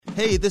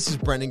Hey, this is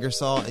Brent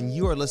Ingersoll, and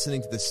you are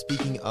listening to the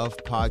Speaking of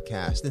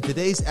podcast. In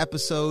today's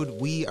episode,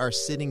 we are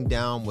sitting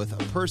down with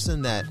a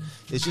person that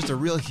is just a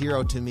real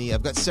hero to me.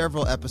 I've got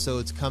several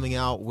episodes coming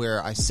out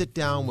where I sit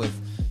down with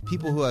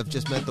people who have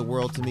just meant the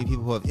world to me,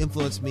 people who have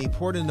influenced me,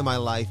 poured into my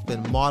life,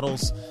 been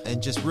models,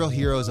 and just real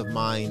heroes of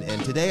mine.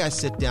 And today I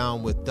sit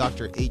down with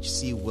Dr.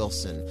 H.C.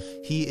 Wilson.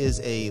 He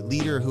is a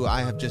leader who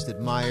I have just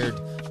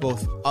admired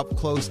both up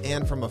close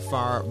and from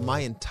afar. My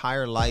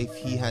entire life,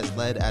 he has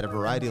led at a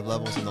variety of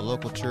levels in the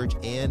local church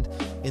and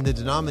in the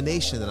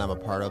denomination that I'm a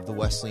part of, the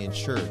Wesleyan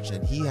Church.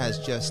 And he has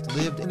just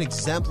lived an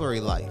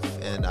exemplary life.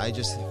 And I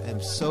just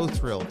am so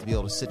thrilled to be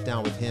able to sit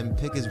down with him,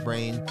 pick his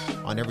brain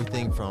on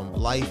everything from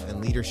life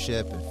and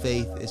leadership and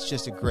faith. It's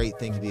just a great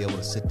thing to be able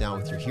to sit down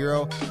with your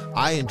hero.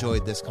 I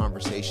enjoyed this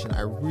conversation.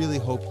 I really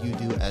hope you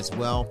do as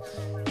well.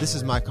 This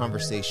is my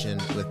conversation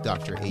with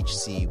Dr.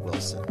 H.C.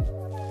 Wilson.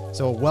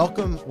 So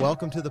welcome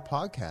to the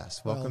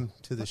podcast. Welcome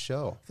to the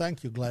show.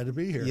 Thank you. Glad to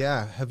be here.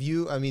 Yeah. Have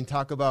you,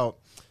 talk about,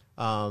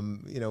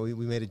 we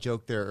made a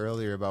joke there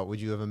earlier about would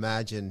you have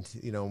imagined,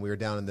 when we were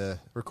down in the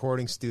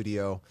recording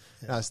studio,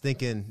 I was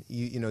thinking,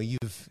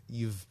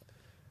 you've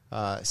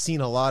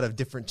seen a lot of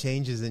different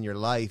changes in your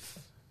life,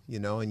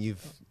 and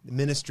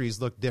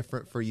ministries look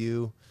different for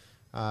you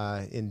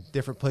in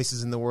different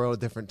places in the world at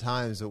different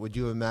times. But would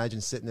you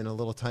imagine sitting in a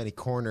little tiny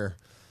corner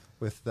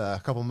with a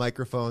couple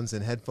microphones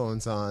and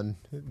headphones on,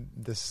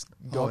 this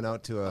going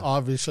out to a...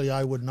 Obviously,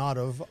 I would not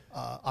have.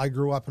 I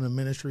grew up in a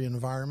ministry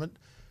environment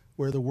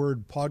where the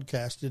word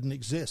podcast didn't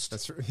exist.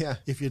 That's right, yeah.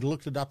 If you'd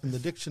looked it up in the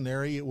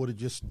dictionary, it would have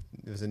just...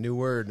 It was a new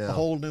word now. A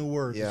whole new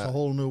word. Yeah. It's a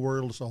whole new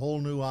world. It's a whole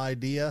new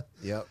idea.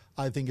 Yep.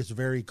 I think it's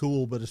very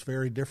cool, but it's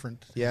very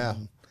different. Yeah.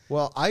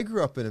 Well, I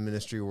grew up in a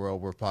ministry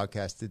world where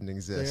podcasts didn't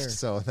exist, There.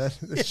 so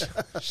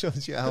that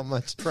shows you how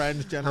much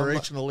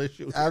Transgenerational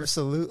issue. Here.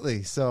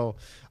 Absolutely. So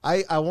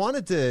I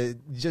wanted to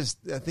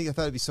I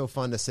thought it'd be so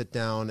fun to sit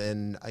down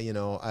and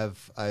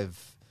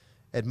I've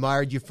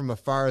admired you from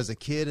afar as a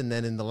kid, and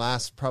then in the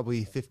last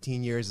probably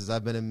 15 years as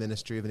I've been in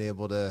ministry, I've been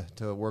able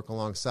to work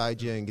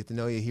alongside you and get to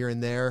know you here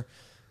and there.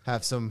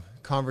 Have some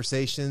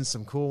conversations,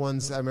 some cool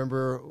ones. I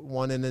remember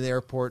one in an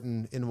airport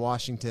in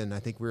Washington. I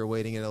think we were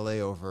waiting in a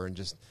layover, and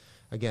just.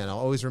 Again, I'll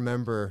always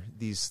remember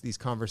these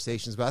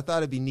conversations, but I thought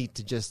it'd be neat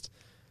to just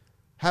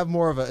have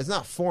more of it's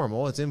not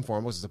formal, it's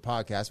informal, it's a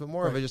podcast, but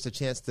more of just a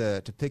chance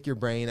to pick your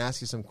brain,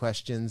 ask you some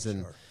questions.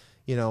 And,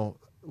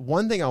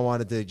 one thing I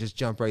wanted to just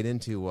jump right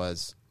into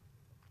was,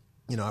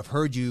 I've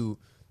heard you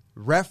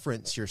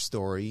reference your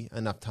story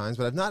enough times,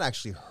 but I've not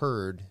actually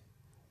heard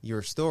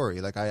your story.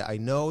 Like I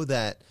know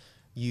that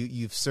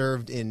you've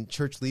served in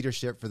church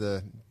leadership for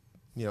the,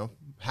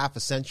 half a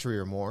century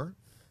or more.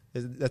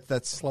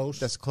 That's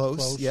close. That's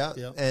close. Yeah.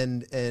 Yep.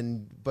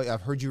 But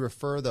I've heard you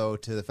refer though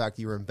to the fact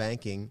that you were in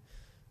banking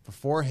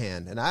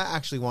beforehand, and I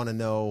actually want to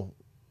know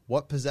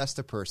what possessed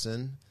a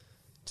person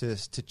to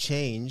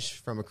change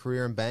from a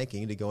career in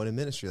banking to go into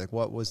ministry. Like,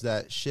 what was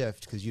that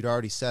shift? Because you'd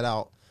already set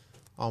out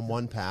on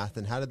one path,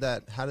 and how did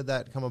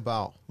that come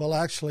about? Well,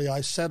 actually, I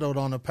set out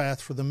on a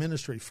path for the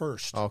ministry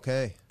first.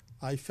 Okay.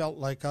 I felt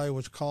like I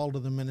was called to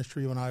the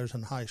ministry when I was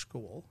in high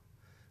school.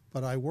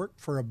 But I worked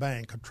for a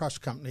bank, a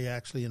trust company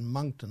actually in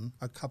Moncton,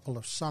 a couple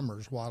of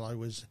summers while I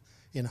was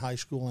in high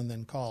school and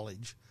then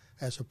college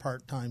as a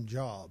part-time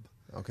job.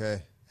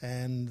 Okay.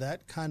 And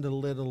that kind of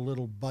lit a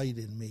little bite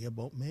in me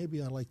about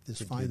maybe I like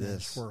this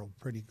finance world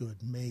pretty good,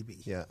 maybe.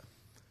 Yeah.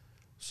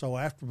 So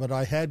but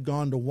I had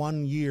gone to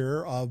 1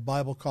 year of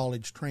Bible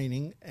college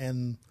training,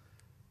 and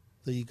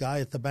the guy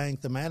at the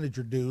bank, the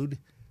manager dude,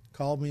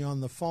 called me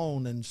on the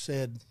phone and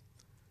said,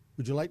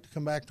 "Would you like to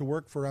come back to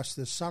work for us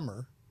this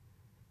summer?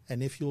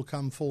 And if you'll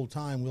come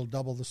full-time, we'll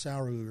double the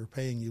salary we were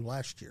paying you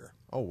last year."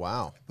 Oh,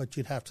 wow. But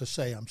you'd have to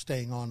say, "I'm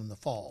staying on in the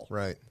fall."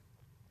 Right.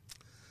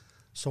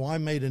 So I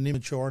made an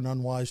immature and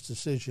unwise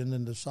decision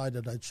and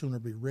decided I'd sooner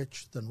be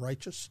rich than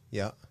righteous.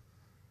 Yeah.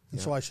 And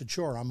so I said,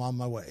 sure, I'm on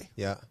my way.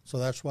 Yeah. So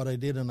that's what I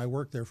did, and I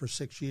worked there for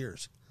 6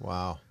 years.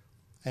 Wow.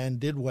 And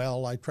did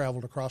well. I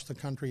traveled across the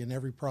country in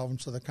every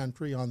province of the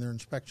country on their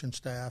inspection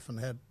staff and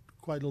had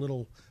quite a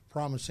little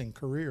promising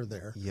career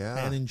there.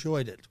 Yeah. And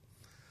enjoyed it.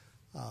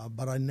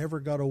 But I never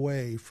got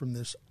away from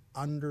this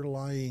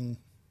underlying,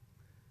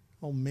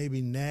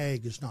 maybe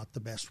nag is not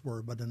the best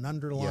word, but an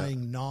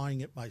underlying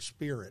gnawing at my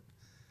spirit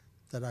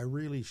that I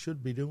really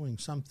should be doing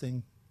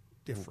something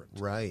different.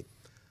 Right.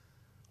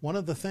 One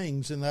of the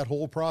things in that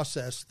whole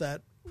process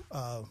that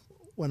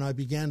when I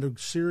began to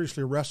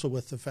seriously wrestle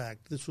with the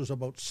fact, this was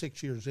about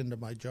 6 years into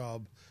my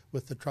job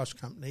with the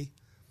trust company,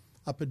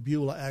 up at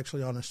Beulah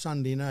actually on a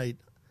Sunday night,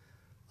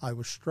 I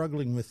was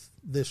struggling with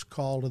this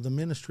call to the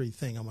ministry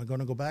thing. Am I going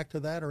to go back to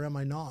that or am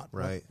I not?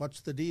 Right.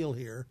 What's the deal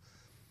here?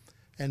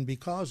 And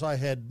because I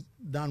had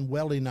done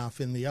well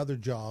enough in the other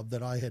job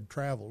that I had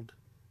traveled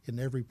in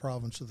every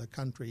province of the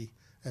country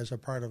as a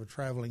part of a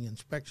traveling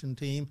inspection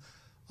team,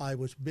 I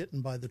was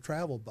bitten by the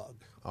travel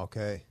bug.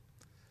 Okay.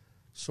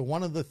 So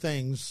one of the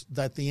things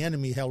that the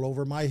enemy held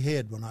over my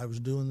head when I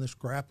was doing this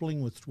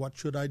grappling with what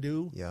should I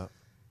do Yeah.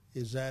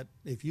 is that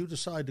if you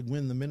decide to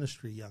win the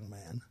ministry, young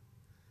man,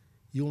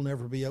 you'll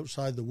never be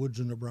outside the woods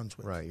in New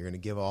Brunswick. Right. You're going to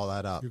give all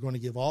that up. You're going to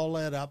give all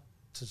that up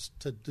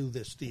to do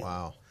this deal.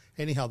 Wow.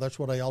 Anyhow, that's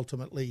what I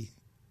ultimately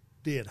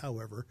did,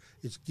 however,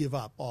 is give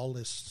up all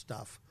this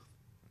stuff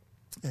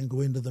and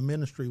go into the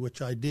ministry,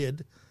 which I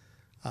did,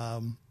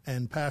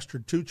 and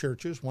pastored 2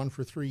 churches, one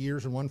for 3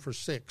 years and one for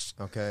 6.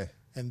 Okay.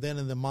 And then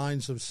in the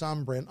minds of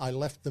some, Brent, I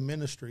left the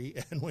ministry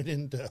and went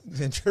into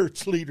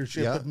church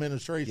leadership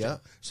administration. Yeah.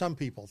 Some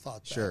people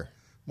thought that. Sure.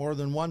 More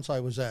than once I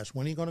was asked,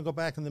 when are you going to go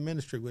back in the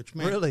ministry? Which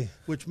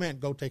meant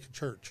go take a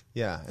church.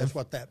 Yeah. That's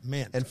what that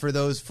meant. And for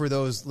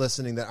those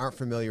listening that aren't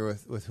familiar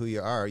with who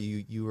you are,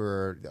 you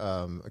were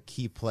a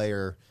key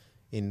player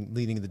in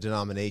leading the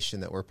denomination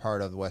that we're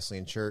part of, the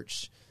Wesleyan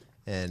Church.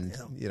 And,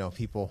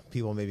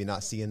 people maybe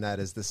not seeing that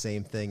as the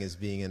same thing as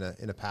being in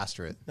a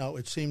pastorate. No,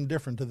 it seemed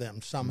different to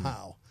them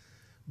somehow.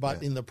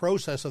 But in the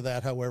process of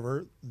that,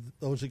 however,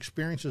 those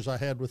experiences I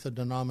had with the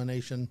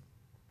denomination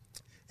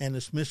and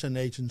its mission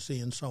agency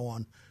and so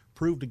on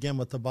proved again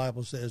what the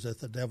Bible says, that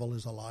the devil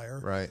is a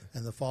liar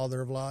and the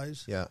father of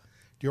lies. Yeah.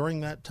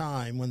 During that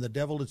time, when the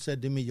devil had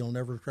said to me, you'll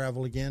never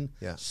travel again,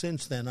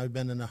 since then I've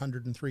been in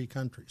 103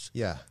 countries.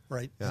 Yeah.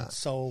 Right? Yeah. And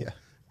so... Yeah.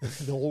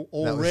 The old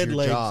that was red your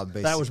legs, job,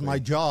 that was my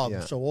job.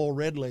 Yeah. So old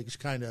red legs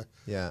kind of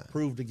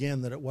proved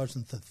again that it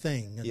wasn't the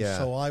thing. And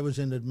so I was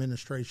in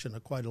administration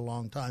quite a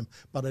long time,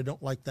 but I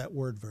don't like that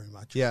word very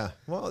much. Yeah.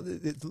 Well,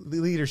 it's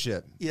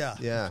leadership. Yeah.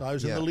 Yeah. So I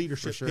was in the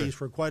leadership piece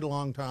for quite a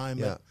long time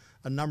Yeah. at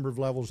a number of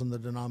levels in the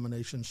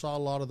denomination, saw a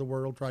lot of the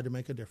world, tried to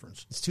make a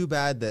difference. It's too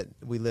bad that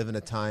we live in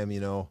a time,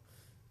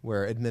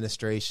 where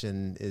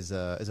administration is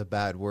a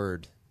bad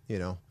word,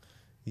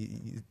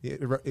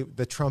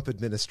 the Trump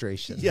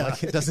administration,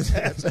 it doesn't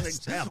that's an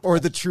example.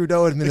 or the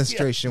Trudeau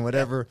administration,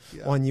 whatever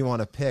one you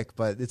want to pick.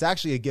 But it's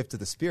actually a gift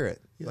of the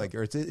Spirit,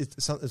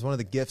 it's one of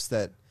the gifts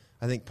that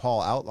I think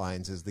Paul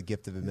outlines as the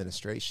gift of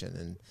administration.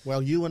 And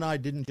well, you and I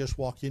didn't just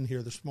walk in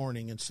here this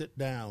morning and sit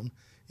down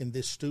in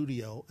this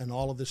studio, and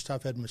all of this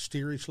stuff had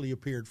mysteriously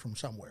appeared from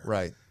somewhere.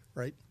 Right.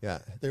 Yeah.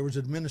 There was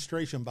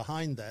administration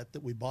behind that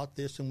we bought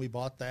this and we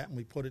bought that and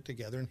we put it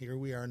together, and here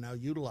we are now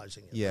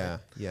utilizing it. Yeah. Right?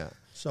 Yeah.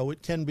 So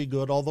it can be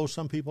good, although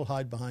some people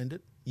hide behind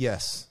it.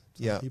 Yes.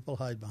 Some people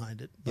hide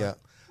behind it. But Yeah.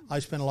 I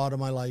spent a lot of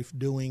my life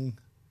doing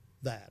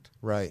that.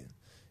 Right.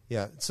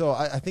 Yeah. So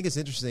I think it's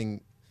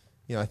interesting.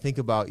 I think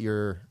about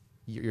you're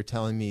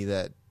telling me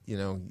that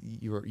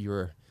you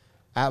were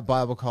at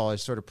Bible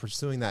college, sort of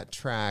pursuing that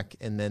track,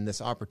 and then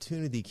this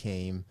opportunity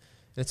came.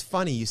 And it's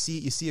funny, you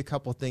see a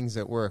couple things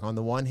at work. On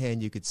the one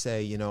hand, you could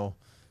say, and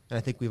I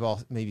think we've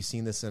all maybe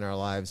seen this in our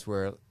lives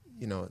where,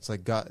 it's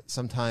like God,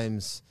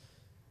 sometimes,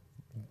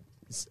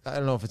 I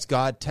don't know if it's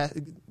God,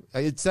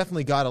 it's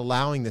definitely God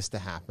allowing this to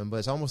happen, but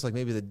it's almost like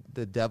maybe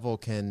the devil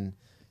can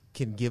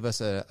give us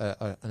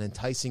an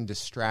enticing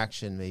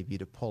distraction maybe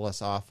to pull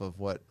us off of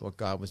what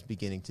God was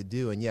beginning to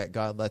do. And yet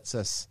God lets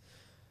us,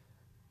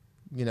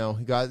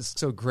 God's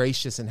so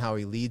gracious in how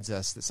he leads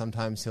us that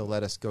sometimes he'll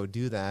let us go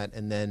do that.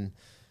 And then,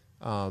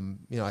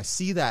 I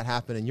see that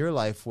happen in your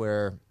life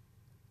where,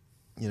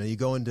 you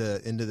go into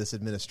this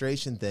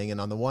administration thing,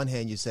 and on the one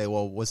hand you say,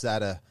 well, was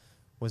that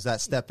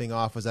stepping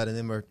off? Was that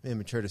an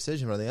immature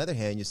decision? But on the other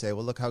hand, you say,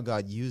 well, look how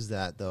God used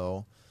that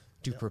though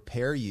to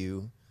prepare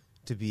you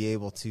to be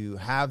able to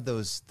have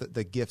those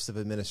the gifts of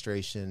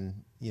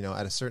administration,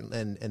 at a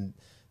certain and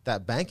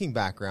that banking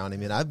background. I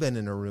mean, I've been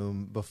in a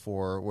room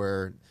before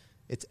where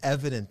it's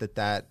evident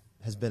that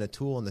has been a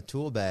tool in the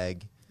tool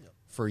bag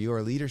for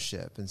your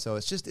leadership. And so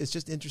it's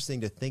just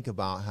interesting to think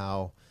about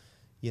how,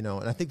 and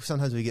I think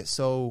sometimes we get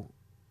so,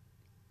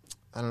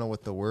 I don't know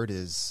what the word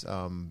is,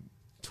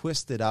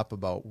 twisted up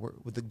about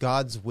with the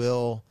God's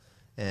will.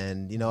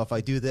 And, if I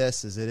do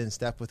this, is it in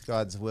step with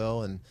God's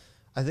will? And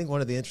I think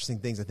one of the interesting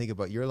things I think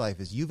about your life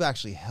is you've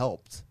actually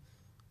helped,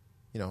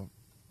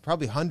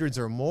 probably hundreds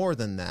or more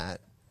than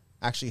that,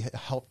 actually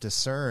help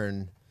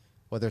discern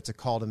whether it's a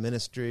call to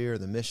ministry or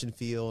the mission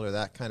field or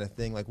that kind of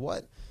thing. Like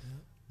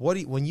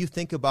when you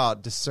think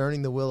about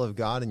discerning the will of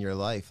God in your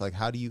life, like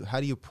how do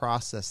you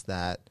process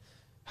that?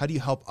 How do you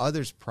help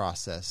others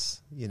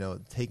process,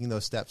 taking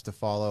those steps to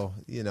follow,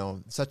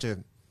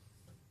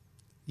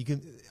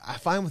 I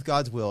find with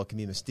God's will, it can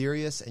be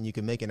mysterious, and you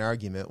can make an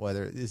argument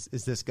whether is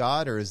this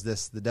God or is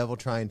this the devil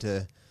trying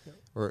to,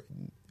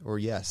 or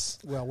yes.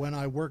 Well, when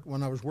I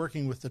was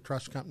working with the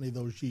trust company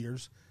those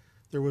years,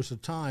 there was a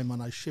time when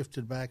I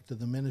shifted back to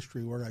the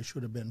ministry where I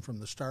should have been from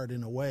the start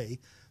in a way.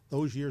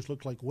 Those years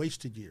looked like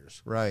wasted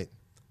years. Right.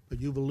 But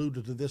you've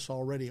alluded to this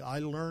already. I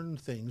learned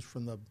things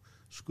from the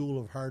school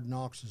of hard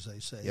knocks, as they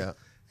say. Yeah.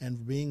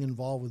 And being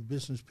involved with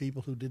business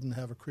people who didn't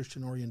have a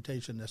Christian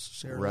orientation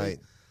necessarily. Right.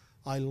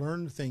 I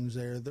learned things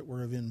there that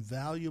were of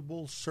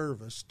invaluable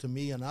service to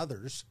me and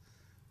others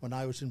when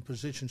I was in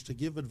positions to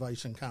give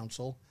advice and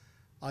counsel.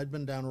 I'd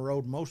been down a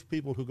road. Most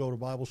people who go to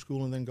Bible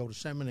school and then go to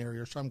seminary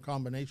or some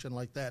combination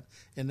like that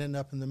and end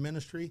up in the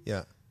ministry,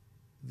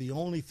 the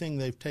only thing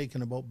they've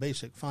taken about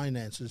basic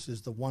finances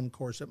is the one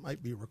course that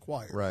might be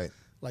required. Right.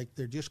 Like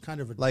they're just kind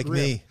of like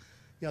me.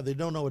 Yeah, they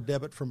don't know a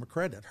debit from a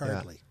credit,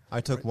 hardly. I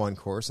took one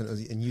course,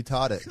 and you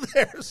taught it.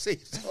 There, see.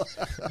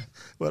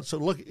 So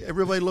look,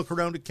 everybody look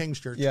around at King's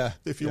Church. Yeah.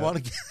 If you want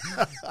to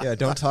get... Yeah,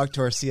 don't talk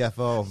to our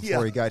CFO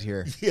before he got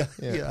here.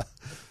 Yeah.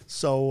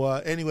 So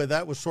anyway,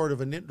 that was sort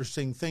of an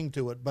interesting thing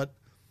to it. But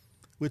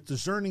with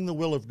discerning the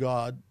will of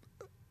God,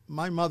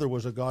 my mother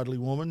was a godly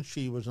woman.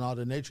 She was not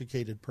an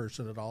educated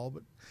person at all,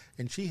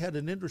 and she had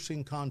an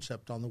interesting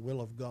concept on the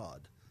will of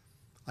God.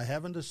 I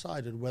haven't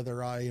decided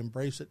whether I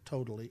embrace it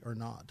totally or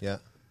not. Yeah.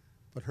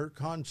 But her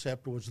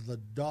concept was the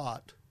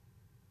dot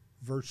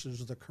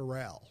versus the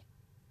corral.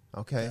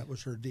 Okay. That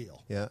was her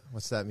deal. Yeah.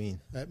 What's that mean?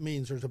 That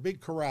means there's a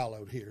big corral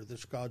out here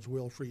that's God's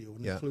will for you,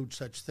 and includes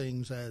such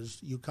things as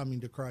you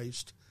coming to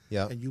Christ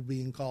and you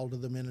being called to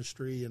the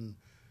ministry and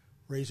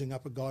raising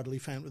up a godly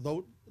family,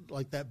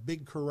 like that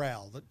big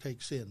corral that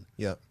takes in.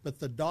 Yeah. But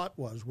the dot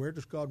was, where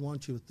does God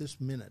want you at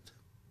this minute?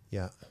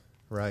 Yeah.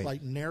 Right.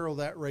 Like narrow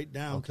that right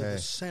down to the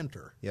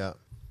center. Yeah.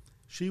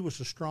 She was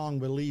a strong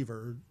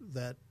believer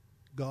that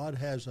God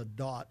has a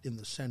dot in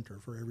the center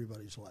for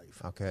everybody's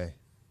life. Okay.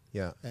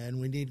 Yeah.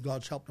 And we need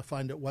God's help to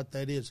find out what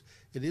that is.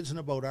 It isn't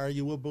about, are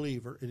you a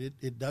believer?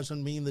 It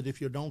doesn't mean that if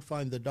you don't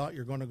find the dot,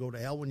 you're going to go to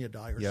hell when you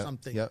die or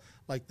something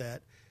like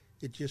that.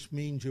 It just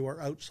means you are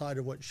outside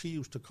of what she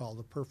used to call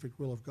the perfect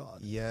will of God.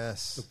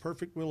 Yes. The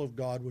perfect will of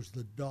God was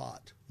the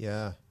dot.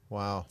 Yeah.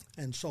 Wow.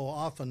 And so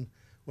often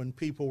when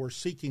people were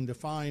seeking to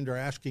find or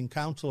asking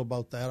counsel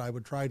about that, I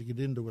would try to get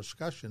into a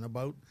discussion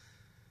about,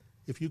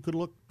 if you could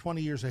look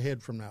 20 years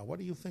ahead from now, what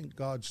do you think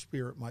God's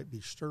Spirit might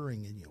be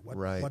stirring in you?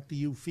 What do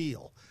you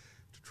feel?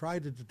 To try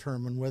to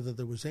determine whether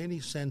there was any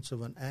sense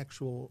of an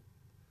actual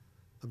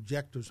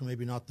objective, so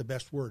maybe not the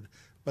best word,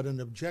 but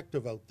an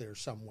objective out there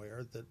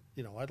somewhere that,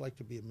 I'd like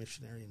to be a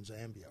missionary in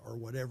Zambia or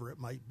whatever it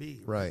might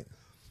be. Right.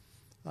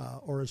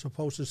 Or as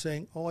opposed to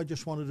saying, I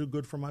just want to do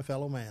good for my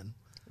fellow man.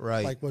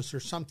 Right. Like, was there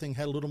something,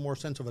 had a little more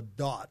sense of a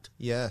dot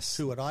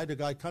to it? I had a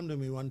guy come to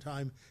me one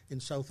time in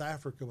South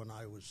Africa when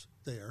I was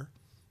there.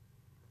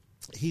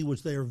 He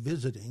was there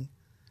visiting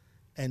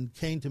and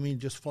came to me and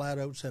just flat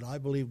out said, I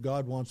believe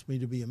God wants me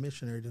to be a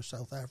missionary to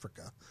South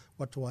Africa.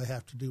 What do I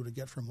have to do to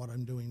get from what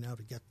I'm doing now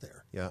to get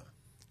there? Yeah.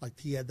 Like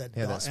he had that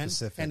dot. That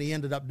specific. And he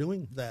ended up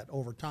doing that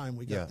over time.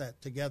 We got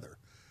that together.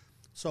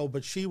 So,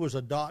 but she was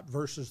a dot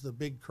versus the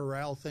big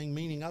corral thing,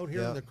 meaning out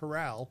here in the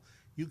corral,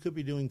 you could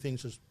be doing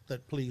things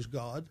that please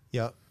God.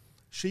 Yeah.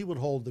 She would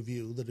hold the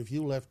view that if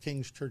you left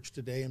King's Church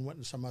today and went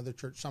to some other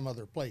church, some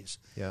other place,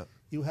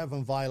 you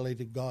haven't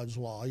violated God's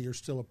law. You're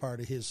still a part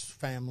of His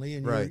family,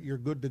 and you're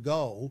good to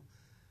go.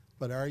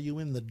 But are you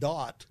in the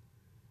dot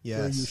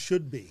where you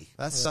should be?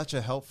 That's such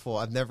a helpful.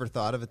 I've never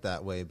thought of it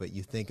that way, but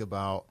you think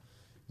about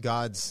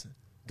God's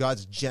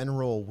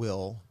general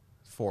will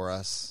for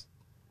us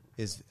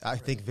is, I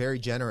think, very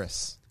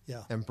generous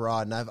and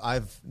broad. And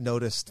I've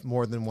noticed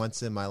more than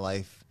once in my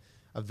life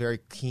a very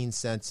keen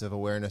sense of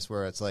awareness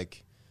where it's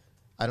like,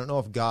 I don't know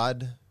if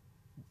God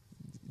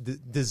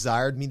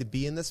desired me to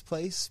be in this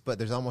place, but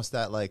there's almost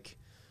that like,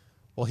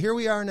 well, here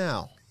we are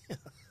now.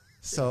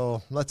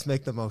 So let's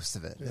make the most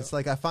of it. Yeah. It's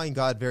like I find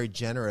God very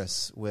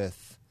generous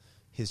with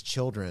His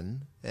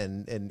children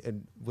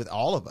and with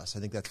all of us. I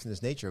think that's in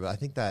His nature. But I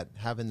think that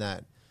having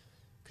that,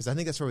 because I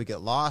think that's where we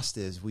get lost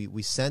is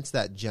we sense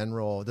that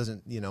general, it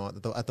doesn't,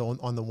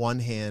 on the one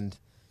hand,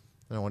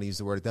 I don't want to use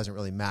the word, it doesn't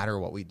really matter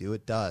what we do.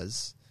 It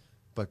does.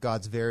 But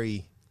God's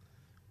very,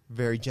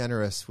 very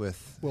generous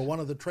with... Well, one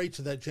of the traits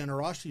of that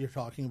generosity you're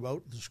talking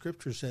about, the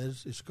Scripture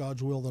says, it's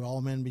God's will that all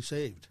men be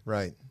saved.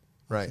 Right,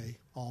 right. Okay?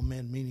 All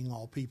men meaning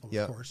all people,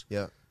 of course.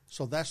 Yeah.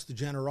 So that's the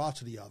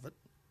generosity of it.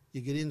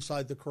 You get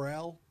inside the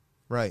corral.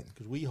 Right.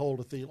 Because we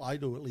hold I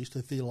do at least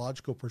a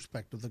theological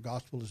perspective. The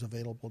gospel is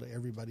available to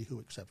everybody who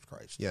accepts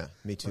Christ. Yeah,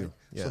 me too. Right?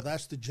 Yeah. So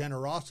that's the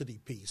generosity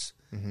piece.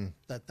 Mm-hmm.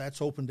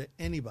 That's open to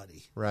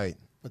anybody. Right.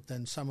 But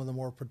then some of the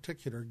more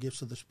particular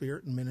gifts of the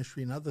Spirit and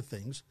ministry and other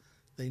things,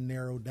 they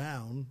narrow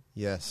down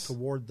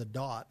toward the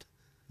dot.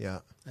 Yeah.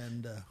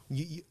 And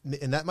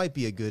and that might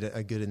be a good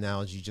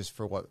analogy just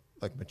for what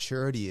like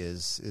maturity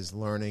is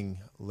learning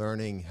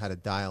how to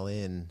dial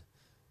in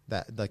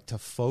that, like, to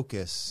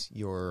focus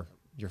your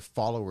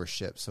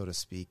followership, so to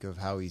speak, of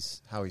how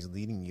he's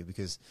leading you.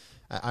 Because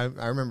I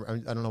remember,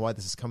 I don't know why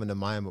this is coming to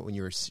mind, but when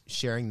you were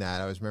sharing that,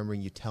 I was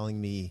remembering you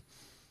telling me,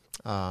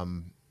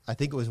 I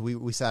think it was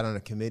we sat on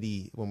a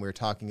committee when we were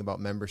talking about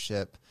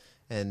membership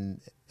and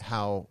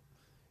how,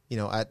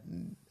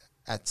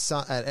 at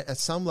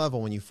some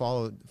level when you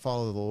follow the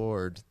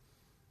Lord,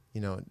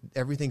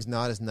 everything's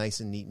not as nice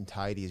and neat and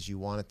tidy as you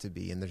want it to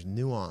be, and there's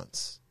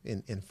nuance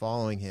in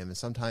following Him, and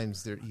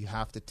sometimes you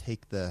have to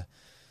take the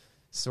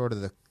sort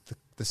of the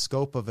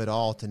scope of it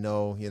all to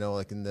know,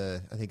 like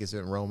I think it's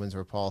in Romans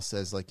where Paul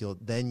says, like,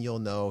 you'll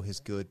know His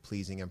good,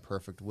 pleasing, and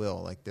perfect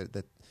will. Like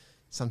that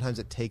sometimes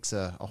it takes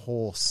a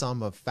whole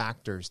sum of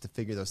factors to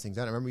figure those things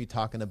out. I remember you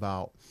talking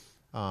about,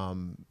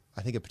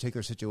 I think, a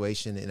particular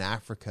situation in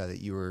Africa that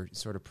you were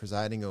sort of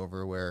presiding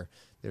over, where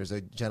there's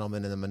a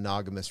gentleman in a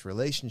monogamous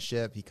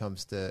relationship. He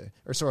comes to,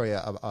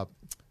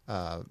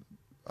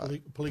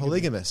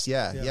 polygamous.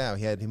 Yeah.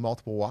 He had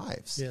multiple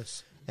wives.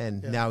 Yes.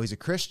 And now he's a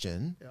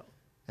Christian. Yeah.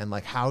 And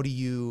like, do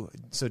you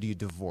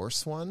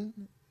divorce one?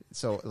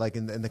 So like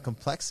in the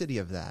complexity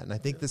of that. And I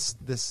think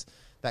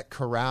that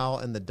corral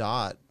and the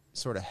dot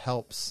sort of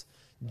helps.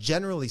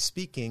 Generally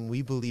speaking,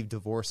 we believe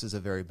divorce is a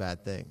very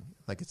bad thing.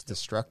 Like it's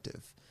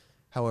destructive.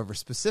 However,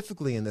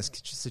 specifically in this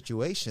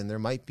situation, there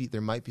might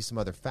be some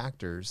other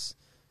factors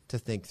to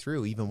think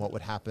through, even what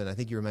would happen. I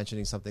think you were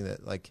mentioning something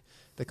that like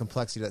the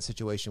complexity of that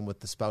situation with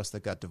the spouse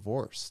that got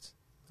divorced.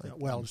 Like,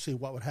 well, to see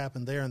what would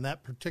happen there in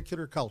that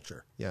particular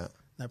culture. Yeah.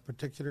 That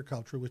particular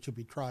culture, which would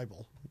be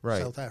tribal,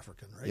 right. South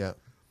African, right? Yeah.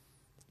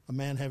 A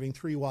man having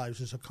 3 wives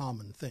is a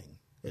common thing.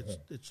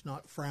 It's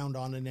not frowned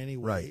on in any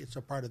way. Right. It's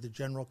a part of the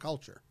general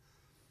culture.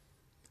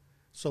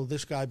 So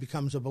this guy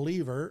becomes a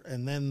believer,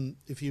 and then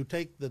if you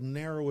take the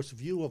narrowest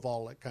view of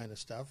all that kind of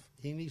stuff,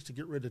 he needs to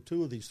get rid of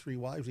 2 of these 3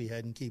 wives he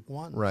had and keep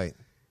 1. Right.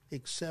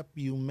 Except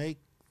you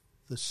make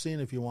the sin,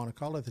 if you want to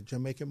call it, that you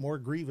make it more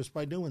grievous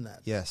by doing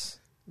that. Yes.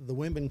 The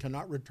women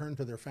cannot return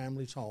to their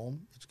family's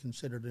home. It's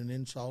considered an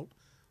insult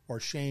or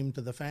shame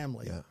to the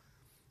family. Yeah.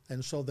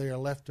 And so they are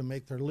left to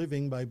make their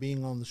living by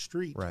being on the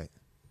street. Right.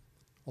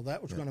 Well,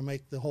 that was going to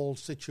make the whole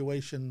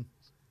situation,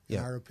 in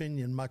our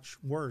opinion, much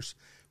worse.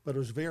 But it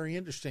was very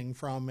interesting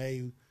from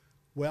a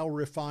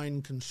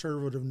well-refined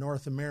conservative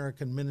North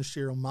American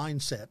ministerial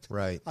mindset.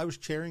 Right. I was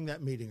chairing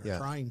that meeting, or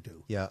trying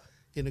to. Yeah.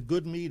 In a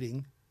good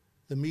meeting,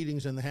 the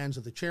meeting's in the hands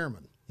of the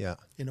chairman. Yeah.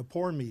 In a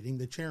poor meeting,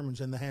 the chairman's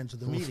in the hands of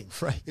the meeting.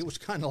 Right. It was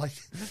kind of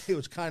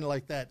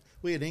like that.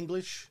 We had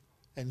English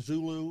and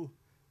Zulu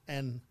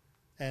and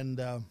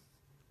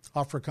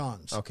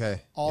Afrikaans.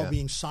 Okay. All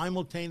being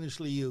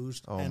simultaneously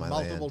used, Oh, and my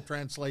multiple land.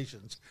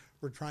 translations.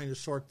 We're trying to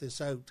sort this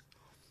out.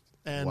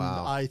 And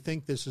Wow. I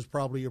think this is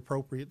probably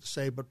appropriate to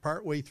say, but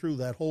partway through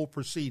that whole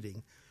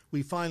proceeding,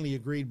 we finally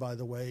agreed, by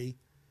the way,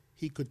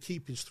 he could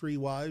keep his 3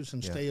 wives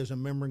and stay as a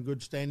member in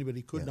good standing, but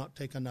he could not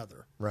take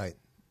another. Right.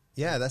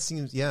 Yeah, that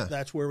seems,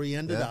 That's where we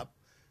ended up,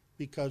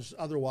 because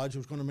otherwise it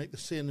was going to make the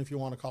sin, if you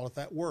want to call it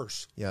that,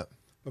 worse. Yeah.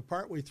 But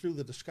partway through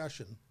the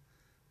discussion,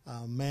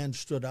 a man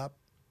stood up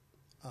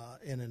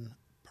in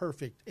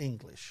perfect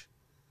English,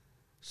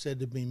 said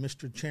to me,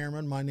 "Mr.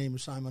 Chairman, my name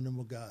is Simon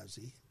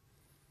Umugazi."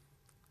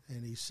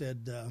 And he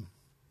said,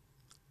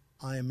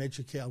 I am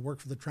educated. I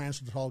work for the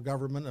Transnatal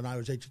government, and I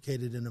was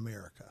educated in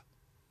America.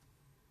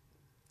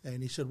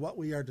 And he said, what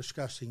we are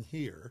discussing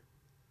here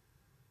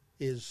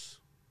is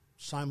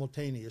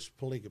simultaneous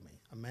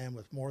polygamy, a man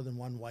with more than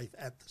 1 wife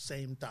at the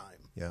same time.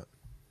 Yeah.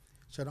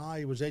 Said,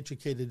 I was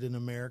educated in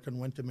America and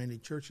went to many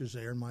churches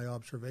there, and my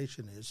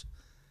observation is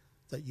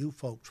that you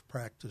folks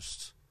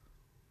practiced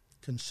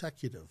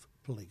consecutive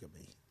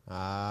polygamy.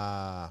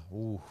 Ah,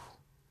 ooh.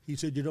 He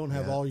said, you don't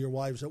have all your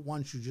wives at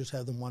once, you just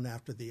have them one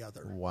after the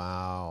other.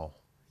 Wow.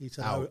 He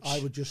said, Ouch. I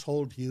would just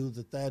hold to you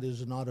that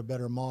is not a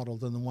better model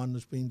than the one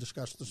that's being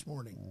discussed this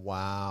morning.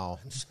 Wow.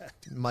 Sat,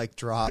 Mic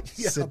drop.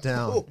 Sit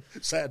down.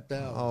 Sat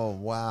down. Oh,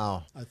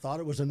 wow. I thought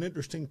it was an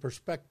interesting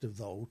perspective,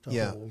 though,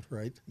 to hold,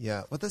 right?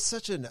 Yeah. Well, that's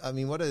such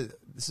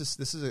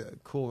this is a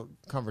cool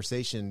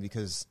conversation,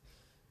 because,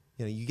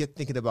 you get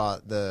thinking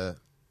about the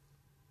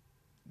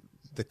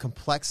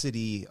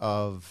complexity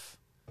of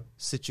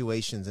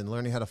situations and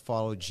learning how to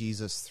follow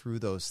Jesus through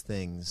those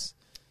things.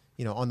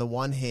 On the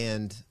one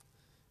hand,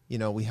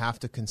 we have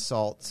to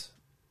consult,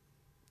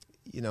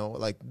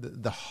 like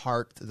the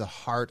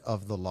heart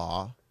of the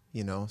law,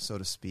 so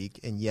to speak.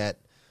 And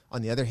yet,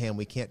 on the other hand,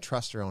 we can't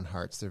trust our own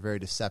hearts. They're very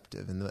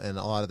deceptive. And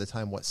a lot of the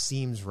time, what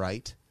seems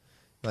right,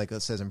 like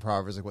it says in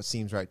Proverbs, like what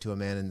seems right to a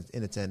man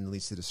in its end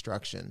leads to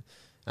destruction.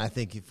 And I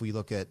think if we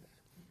look at,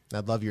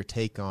 I'd love your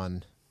take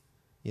on,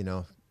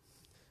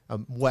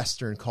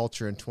 Western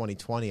culture in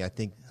 2020. I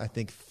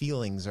think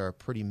feelings are a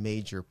pretty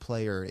major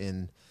player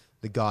in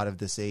the God of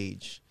this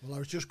age. Well, I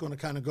was just going to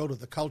kind of go to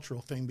the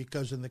cultural thing,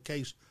 because in the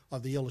case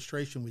of the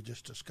illustration we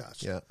just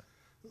discussed, this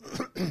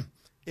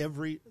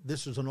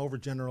is an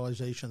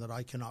overgeneralization that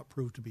I cannot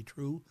prove to be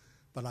true,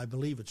 but I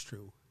believe it's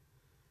true.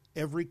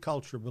 Every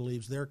culture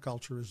believes their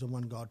culture is the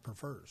one God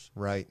prefers.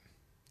 Right.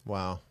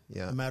 Wow.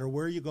 Yeah. No matter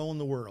where you go in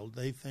the world,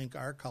 they think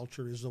our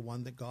culture is the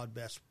one that God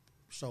best.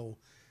 So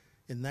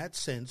in that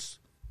sense,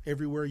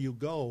 everywhere you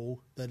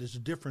go that is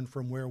different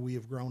from where we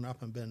have grown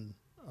up and been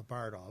a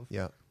part of,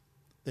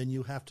 then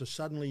you have to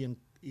suddenly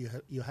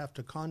you have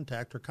to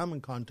contact or come in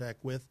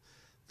contact with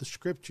the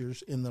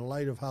scriptures in the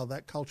light of how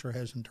that culture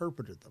has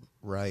interpreted them.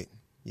 Right.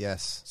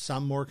 Yes.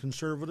 Some more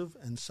conservative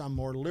and some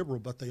more liberal,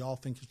 but they all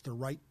think it's the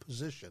right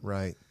position.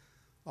 Right.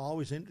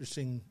 Always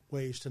interesting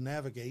ways to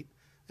navigate.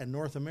 And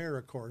North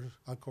America,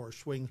 of course,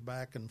 swings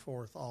back and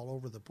forth all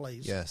over the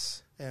place.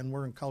 Yes. And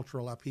we're in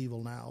cultural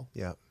upheaval now.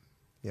 Yeah.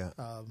 Yeah.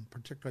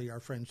 Particularly our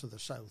friends to the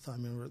south. I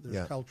mean,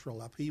 there's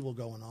cultural upheaval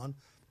going on.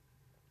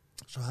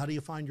 So how do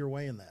you find your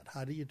way in that?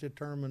 How do you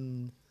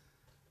determine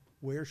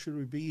where should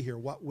we be here?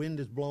 What wind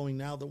is blowing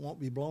now that won't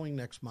be blowing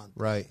next month?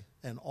 Right.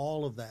 And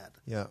all of that.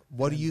 Yeah.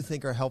 What do you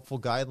think are helpful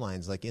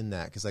guidelines like in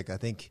that? Because I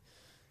think,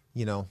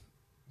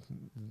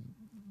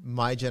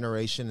 my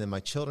generation and my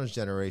children's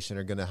generation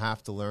are going to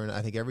have to learn,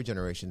 I think every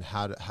generation,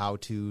 how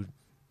to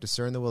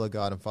discern the will of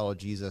God and follow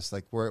Jesus.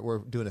 Like we're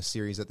doing a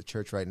series at the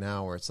church right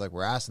now where it's like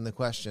we're asking the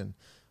question,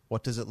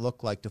 what does it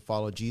look like to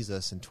follow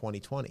Jesus in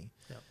 2020?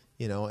 Yep.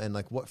 You know, and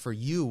like what for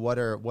you, what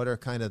are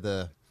kind of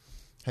the,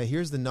 hey,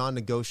 here's the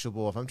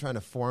non-negotiable. If I'm trying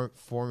to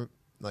formalize,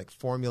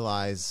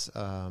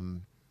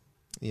 an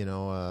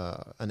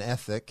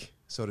ethic,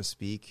 so to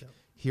speak, Yep.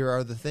 here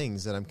are the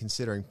things that I'm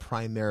considering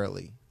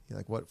primarily.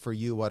 Like what for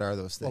you, what are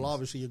those things? Well,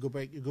 obviously you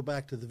go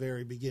back to the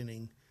very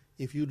beginning.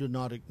 If you do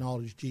not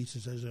acknowledge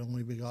Jesus as the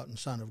only begotten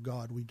Son of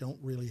God, we don't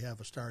really have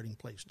a starting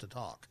place to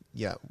talk.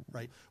 Yeah.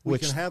 Right. We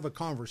can have a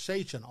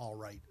conversation, all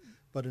right,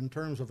 but in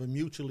terms of a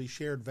mutually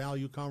shared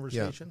value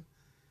conversation,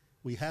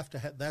 we have to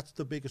have, that's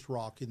the biggest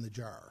rock in the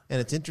jar. And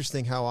it's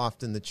interesting how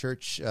often the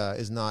church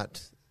is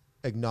not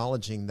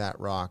acknowledging that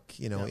rock,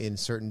 in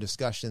certain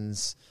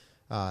discussions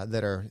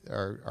that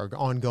are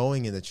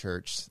ongoing in the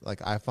church.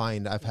 Like I've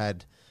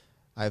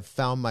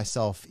found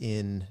myself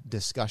in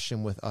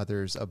discussion with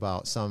others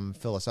about some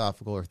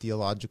philosophical or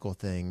theological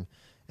thing,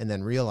 and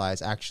then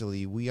realize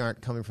actually we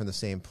aren't coming from the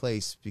same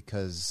place,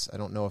 because I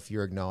don't know if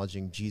you're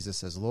acknowledging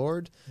Jesus as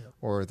Lord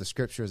or the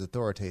Scripture as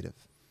authoritative.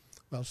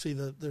 Well, see,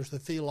 there's the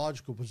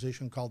theological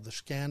position called the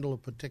scandal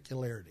of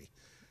particularity.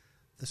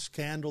 The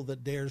scandal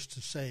that dares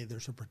to say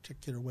there's a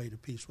particular way to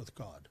peace with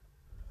God.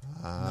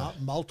 Not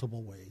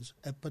multiple ways,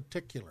 a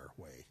particular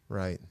way.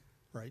 Right.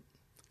 Right.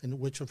 And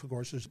which, of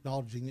course, is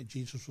acknowledging that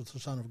Jesus was the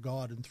Son of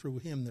God, and through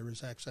him there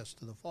is access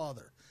to the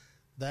Father.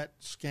 That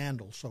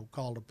scandal,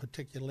 so-called a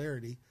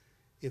particularity,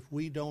 if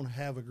we don't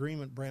have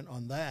agreement, Brent,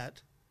 on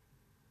that,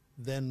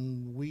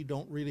 then we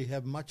don't really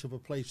have much of a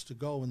place to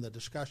go in the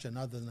discussion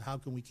other than how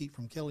can we keep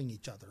from killing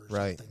each other or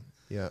something.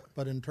 Yeah.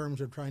 But in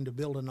terms of trying to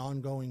build an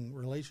ongoing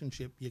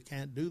relationship, you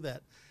can't do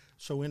that.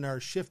 So in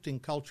our shifting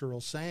cultural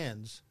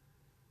sands,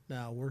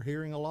 now we're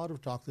hearing a lot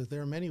of talk that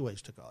there are many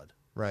ways to God.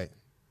 Right.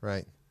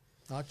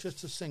 Not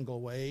just a single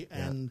way,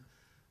 and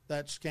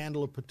that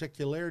scandal of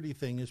particularity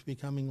thing is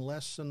becoming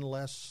less and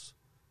less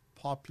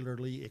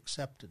popularly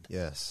accepted,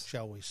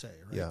 shall we say,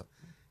 right? Yeah.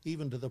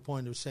 Even to the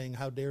point of saying,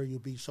 how dare you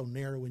be so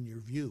narrow in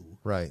your view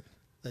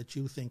that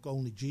you think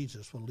only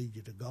Jesus will lead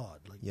you to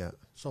God.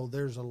 So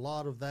there's a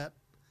lot of that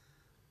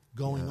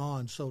going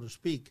on, so to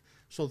speak.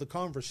 So the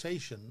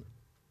conversation,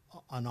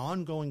 an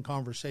ongoing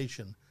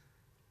conversation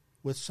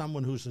with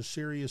someone who's a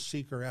serious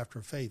seeker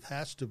after faith,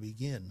 has to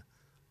begin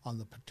on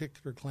the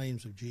particular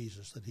claims of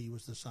Jesus, that he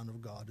was the Son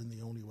of God and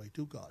the only way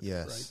to God.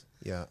 Right?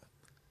 Yeah.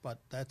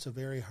 But that's a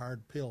very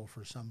hard pill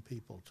for some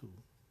people to,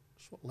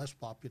 less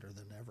popular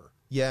than ever.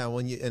 Yeah,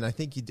 and I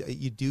think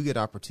you do get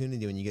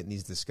opportunity when you get in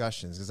these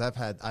discussions, because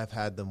I've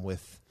had them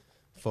with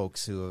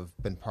folks who have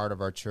been part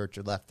of our church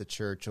or left the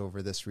church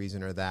over this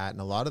reason or that, and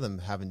a lot of them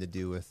having to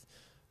do with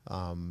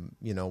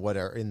what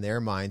are in their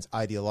minds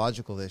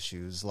ideological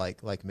issues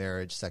like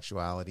marriage,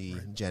 sexuality,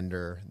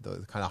 gender,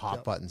 the kind of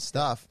hot button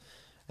stuff.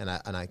 And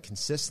I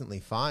consistently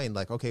find,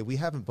 like, okay, we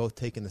haven't both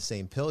taken the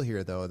same pill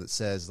here, though, that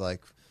says,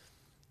 like,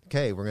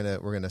 okay,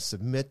 we're gonna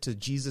submit to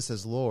Jesus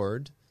as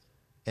Lord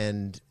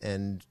and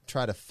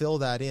try to fill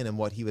that in and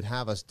what he would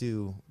have us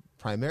do,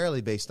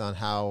 primarily based on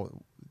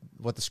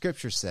what the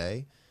Scriptures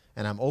say.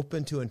 And I'm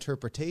open to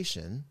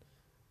interpretation,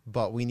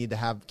 but we need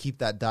to keep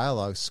that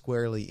dialogue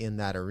squarely in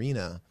that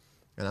arena.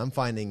 And I'm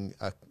finding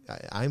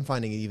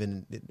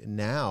even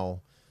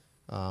now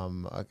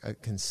a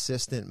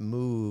consistent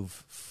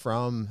move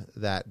from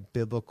that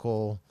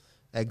biblical,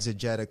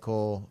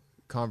 exegetical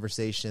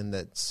conversation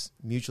that's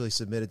mutually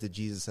submitted to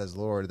Jesus as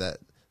Lord, that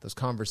those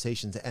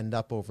conversations end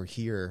up over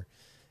here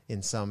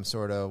in some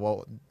sort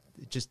of,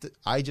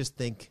 I just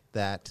think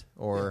that,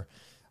 or,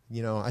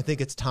 I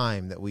think it's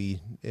time that we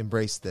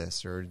embrace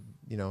this, or,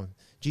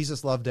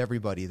 Jesus loved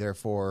everybody,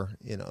 therefore,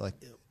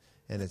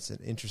 and it's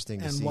interesting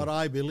to see. And what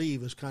I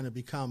believe has kind of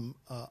become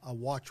a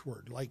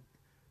watchword. Like,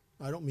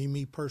 I don't mean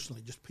me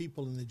personally, just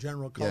people in the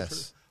general culture.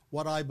 Yes.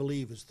 What I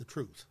believe is the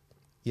truth.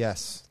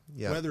 Yes.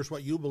 Yeah. Whether it's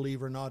what you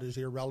believe or not is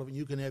irrelevant.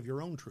 You can have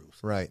your own truth.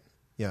 Right.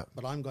 Yeah.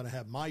 But I'm going to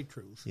have my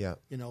truth. Yeah.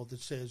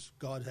 That says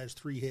God has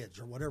 3 heads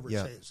or whatever it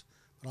says.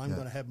 But I'm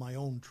going to have my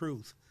own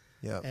truth.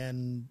 Yeah.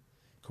 And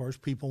of course,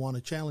 people want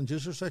to challenge,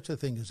 is there such a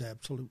thing as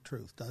absolute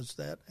truth? Does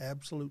that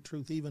absolute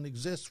truth even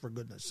exist, for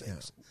goodness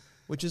sakes? Yeah.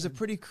 Which is a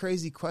pretty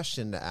crazy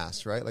question to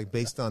ask, right? Like,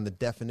 based on the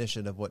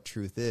definition of what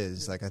truth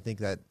is, like, I think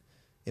that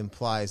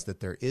implies that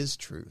there is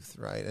truth,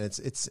 right? And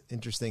it's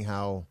interesting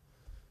how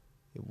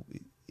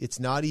it's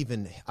not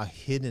even a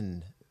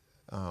hidden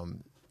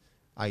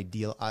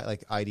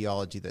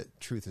ideology that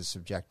truth is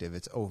subjective.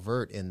 It's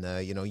overt in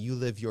the, you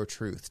live your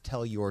truth,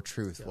 tell your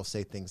truth. We'll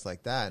say things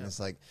like that. And it's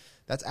like,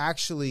 that's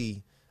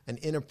actually an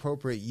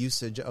inappropriate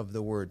usage of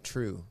the word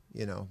true,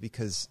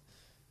 because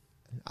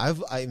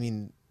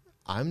I'm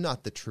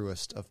not the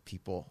truest of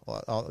people.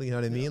 You know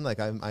what I mean?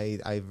 Like,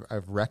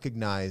 I've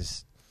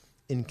recognized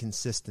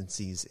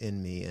inconsistencies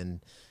in me,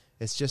 and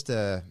it's just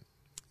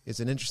it's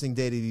an interesting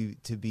day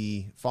to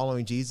be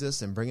following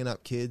Jesus and bringing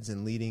up kids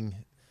and leading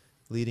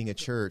a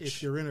church.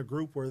 If you're in a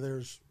group where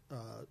there's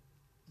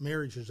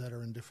marriages that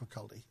are in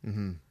difficulty,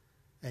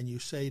 and you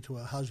say to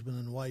a husband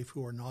and wife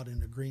who are not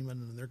in agreement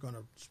and they're going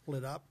to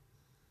split up,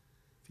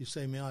 you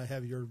say, may I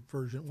have your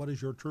version, what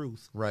is your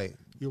truth? Right.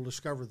 You'll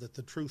discover that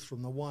the truth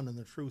from the one and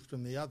the truth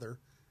from the other,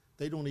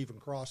 they don't even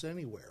cross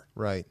anywhere.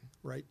 Right.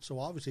 Right? So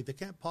obviously they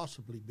can't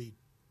possibly be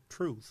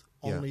truth,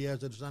 only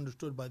as it is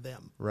understood by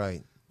them.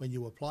 Right. When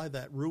you apply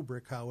that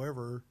rubric,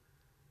 however,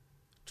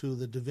 to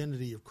the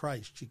divinity of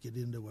Christ, you get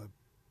into a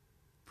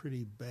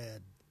pretty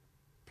bad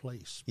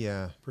place.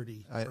 Yeah.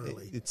 Pretty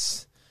early.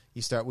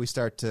 We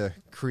start to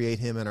create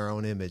him in our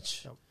own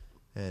image. Yep.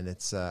 And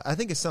it's I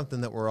think it's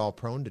something that we're all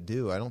prone to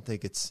do. I don't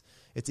think it's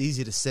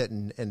easy to sit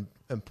and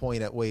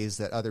point at ways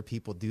that other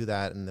people do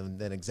that and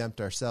then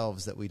exempt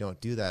ourselves that we don't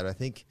do that. I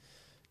think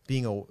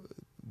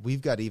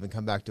we've got to even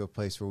come back to a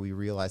place where we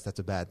realize that's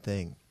a bad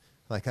thing.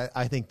 Like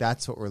I think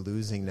that's what we're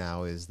losing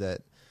now, is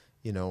that,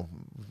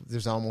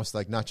 there's almost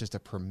like not just a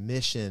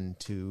permission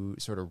to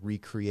sort of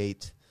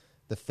recreate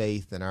the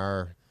faith and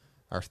our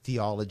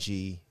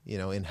theology,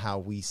 in how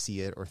we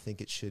see it or think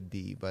it should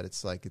be, but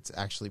it's like it's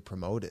actually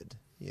promoted.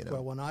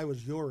 Well, when I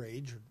was your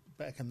age,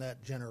 back in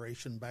that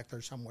generation, back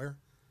there somewhere,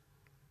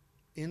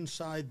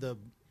 inside the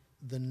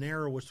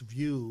narrowest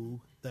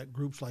view that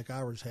groups like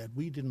ours had,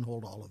 we didn't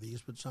hold all of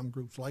these, but some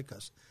groups like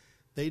us,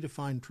 they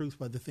defined truth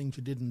by the things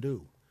you didn't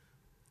do.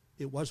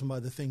 It wasn't by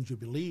the things you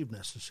believed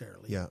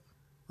necessarily. Yeah.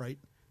 Right?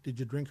 Did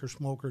you drink or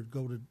smoke or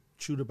go to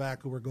chew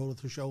tobacco or go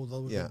to the show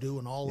those who do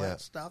and all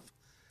that stuff?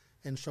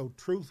 And so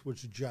truth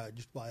was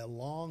judged by a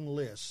long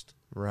list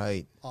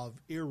of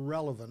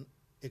irrelevant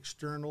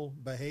external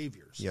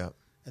behaviors. Yeah.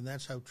 And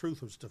that's how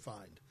truth was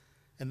defined.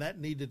 And that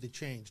needed to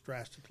change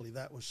drastically.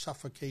 That was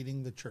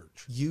suffocating the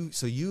church.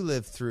 So you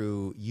lived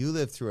through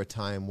a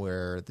time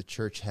where the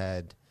church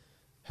had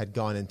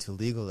gone into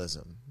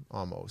legalism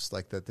almost,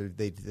 like that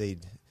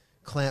they'd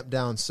clamped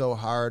down so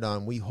hard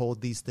on, we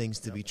hold these things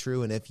to be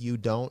true, and if you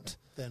don't,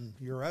 then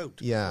you're out.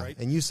 Yeah, right?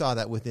 And you saw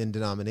that within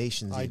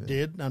denominations. I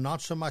did. Now,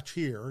 not so much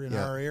here in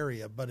our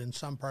area, but in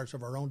some parts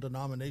of our own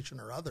denomination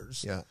or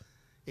others. Yeah.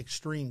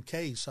 Extreme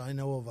case, I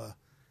know of a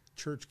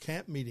church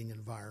camp meeting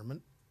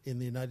environment in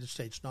the United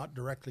States, not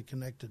directly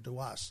connected to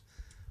us.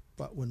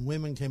 But when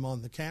women came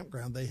on the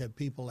campground, they had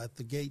people at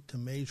the gate to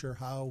measure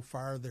how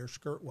far their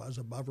skirt was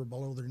above or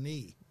below their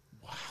knee.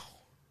 Wow.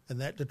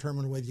 And that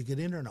determined whether you get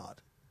in or not.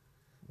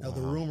 Now,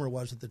 the rumor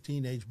was that the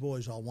teenage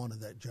boys all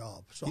wanted that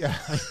job. So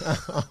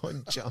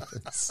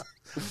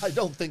I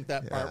don't think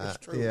that part was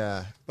true.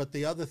 Yeah. But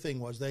the other thing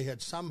was they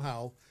had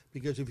somehow,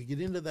 because if you get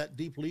into that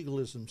deep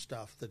legalism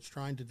stuff that's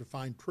trying to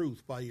define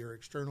truth by your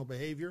external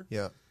behavior,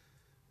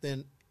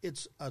 then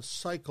it's a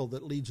cycle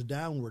that leads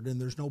downward, and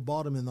there's no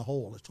bottom in the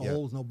hole. It's a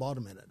hole with no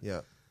bottom in it.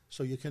 Yeah.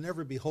 So you can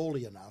never be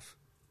holy enough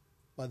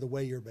by the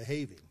way you're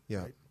behaving. Yeah.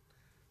 Right?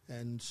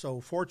 And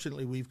so,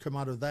 fortunately, we've come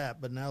out of that,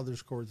 but now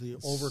there's, of course, the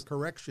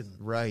overcorrection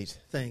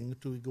thing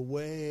to go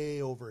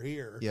way over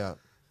here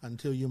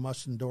until you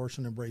must endorse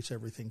and embrace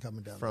everything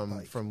coming down the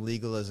pike. From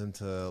legalism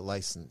to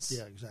license,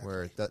 exactly,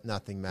 where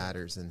nothing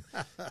matters. And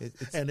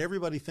and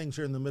everybody thinks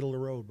they're in the middle of the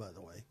road, by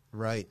the way.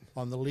 Right.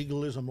 On the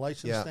legalism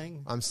license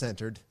thing. I'm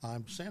centered,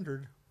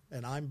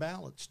 and I'm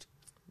balanced.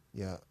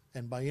 Yeah.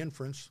 And by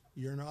inference,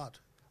 you're not.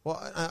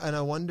 Well, and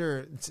I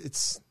wonder,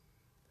 it's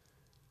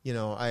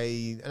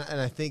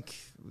I think,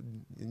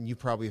 and you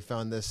probably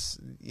found this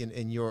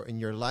in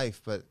your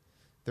life, but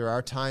there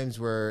are times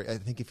where I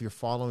think if you're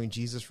following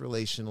Jesus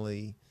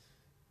relationally,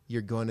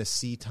 you're going to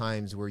see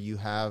times where you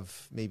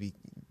have maybe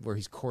where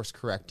he's course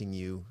correcting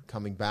you,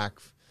 coming back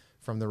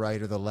from the right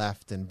or the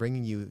left and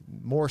bringing you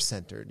more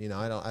centered.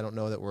 I don't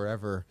know that we're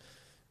ever,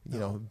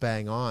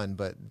 bang on,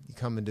 but you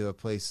come into a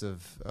place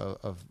of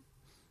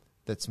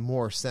that's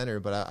more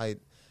centered. But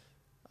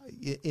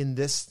in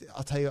this,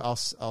 I'll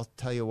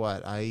tell you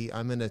what,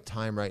 I'm in a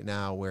time right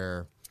now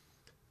where,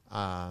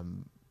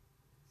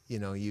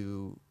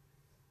 you,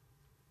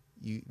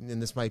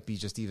 and this might be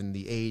just even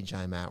the age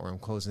I'm at, where I'm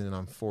closing in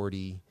on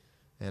 40,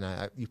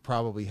 and you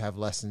probably have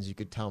lessons you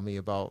could tell me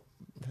about.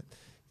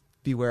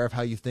 Beware of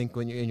how you think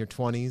when you're in your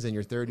 20s and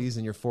your 30s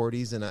and your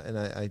 40s, and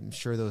I'm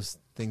sure those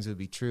things would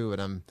be true.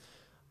 And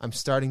I'm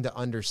starting to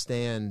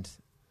understand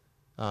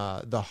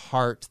the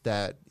heart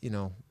that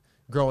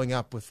growing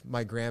up with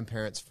my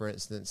grandparents, for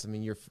instance. I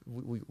mean,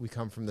 we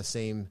come from the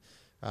same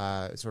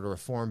sort of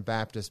Reformed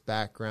Baptist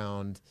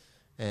background,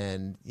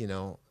 and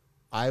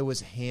I was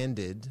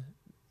handed,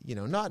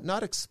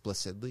 not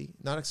explicitly.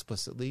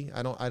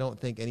 I don't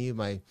think any of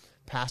my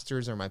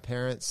pastors or my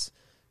parents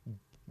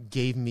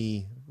gave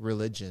me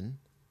religion,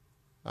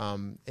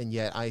 and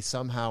yet I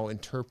somehow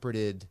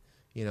interpreted,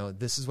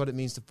 this is what it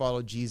means to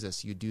follow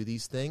Jesus. You do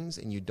these things,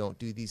 and you don't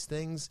do these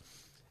things.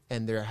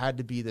 And there had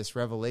to be this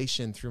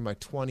revelation through my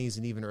 20s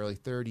and even early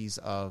 30s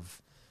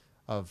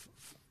of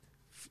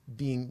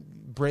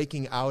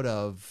breaking out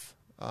of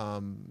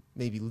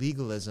maybe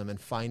legalism and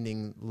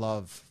finding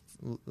love,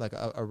 like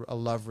a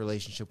love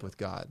relationship with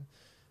God.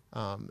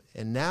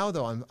 And now,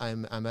 though,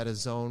 I'm at a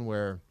zone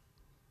where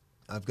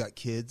I've got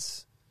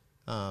kids.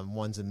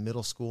 One's in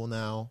middle school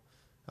now,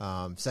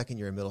 second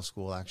year in middle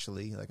school,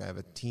 actually. Like, I have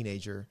a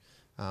teenager,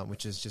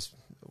 which is just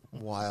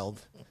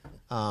wild.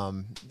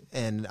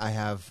 And I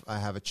have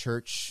a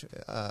church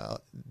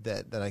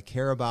that I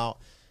care about,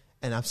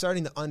 And I'm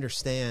starting to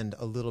understand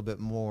a little bit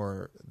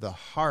more the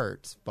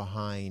heart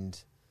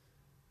behind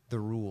the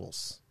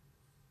rules,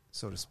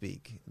 so to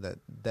speak,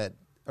 that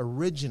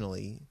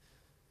originally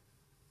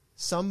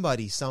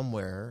somebody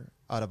somewhere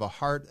out of a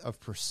heart of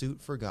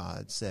pursuit for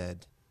God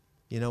said,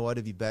 you know what,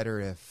 it'd be better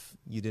if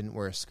you didn't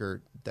wear a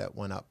skirt that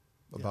went up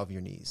above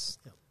your knees.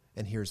 Yeah.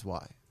 And here's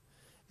why.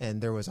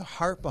 And there was a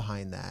heart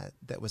behind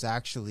that was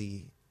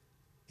actually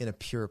in a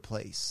pure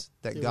place,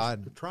 that It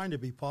God was trying to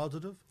be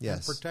positive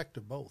Yes. and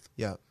protective both.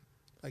 Yeah.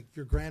 Like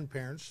your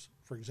grandparents,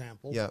 for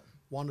example, Yeah.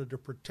 wanted to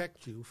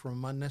protect you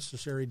from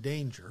unnecessary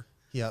danger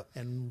Yeah.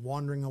 and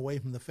wandering away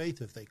from the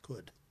faith if they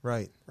could.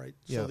 Right. Right.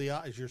 Yeah. So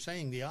as you're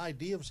saying, the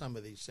idea of some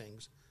of these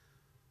things,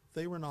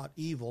 they were not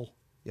evil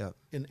Yeah.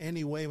 in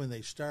any way when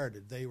they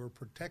started. They were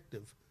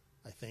protective,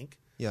 I think.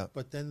 Yeah.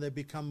 But then they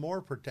become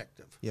more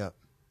protective. Yeah.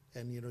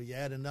 And you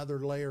add another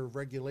layer of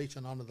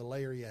regulation onto the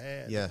layer you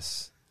had.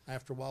 Yes.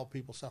 After a while,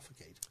 people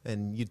suffocate.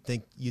 And you'd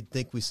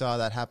think we saw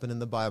that happen in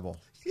the Bible,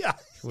 Yeah.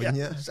 wouldn't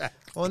yeah, you?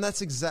 Exactly. Well, and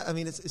that's I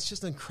mean, it's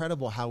just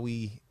incredible how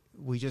we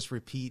just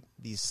repeat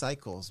these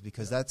cycles,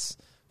 because that's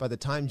by the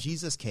time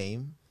Jesus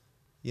came,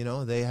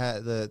 they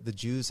had the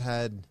Jews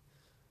had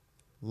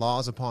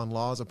laws upon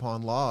laws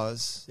upon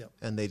laws, Yep.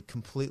 and they'd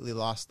completely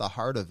lost the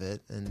heart of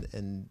it,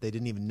 and they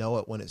didn't even know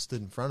it when it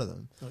stood in front of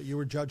them. So you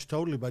were judged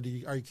totally by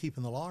are you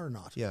keeping the law or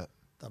not? Yeah.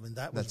 I mean,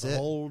 that was That's the it.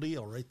 whole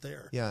deal right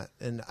there. Yeah,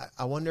 and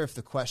I wonder if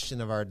the question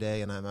of our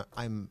day, and I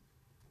don't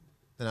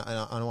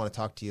want to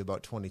talk to you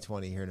about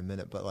 2020 here in a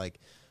minute, but like,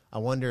 I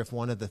wonder if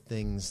one of the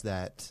things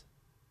that,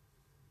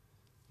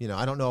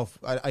 I don't know if,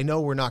 I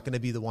know we're not going to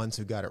be the ones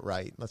who got it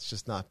right. Let's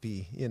just not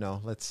be,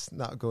 let's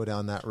not go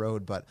down that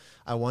road. But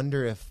I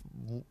wonder if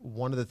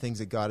one of the things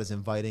that God is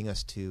inviting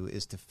us to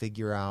is to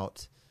figure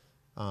out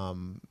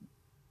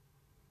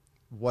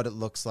what it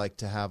looks like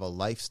to have a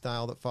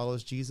lifestyle that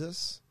follows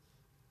Jesus,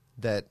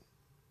 that,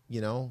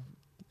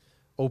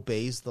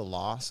 obeys the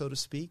law, so to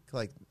speak.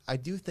 Like, I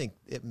do think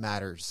it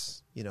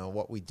matters,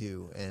 what we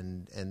do,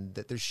 and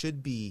that there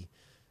should be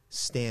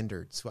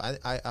standards.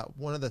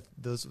 One of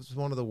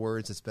the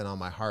words that's been on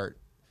my heart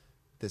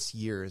this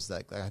year is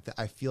like,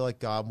 I feel like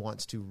God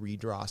wants to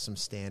redraw some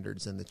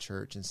standards in the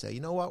church and say, you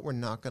know what, we're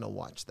not going to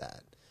watch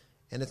that.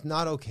 And it's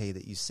not okay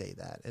that you say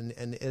that. And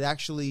it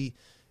actually,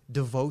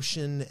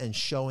 devotion and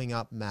showing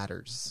up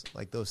matters.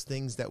 Like those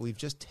things that we've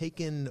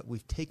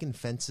taken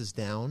fences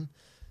down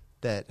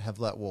that have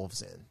let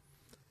wolves in.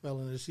 Well,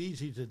 and it's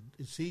easy to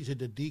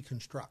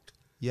deconstruct.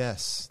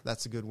 Yes,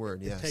 that's a good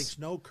word. Yes. It takes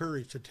no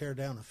courage to tear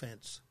down a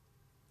fence,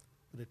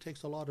 but it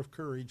takes a lot of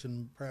courage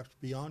and perhaps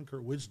beyond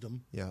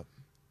wisdom Yeah.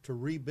 to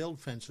rebuild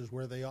fences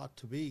where they ought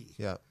to be.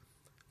 Yeah.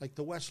 Like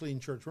the Wesleyan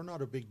Church, we're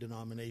not a big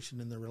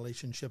denomination in the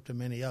relationship to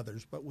many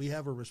others, but we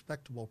have a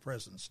respectable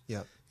presence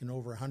Yeah. in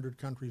over 100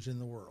 countries in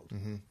the world.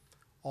 Mm-hmm.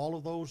 All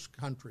of those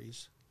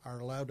countries are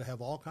allowed to have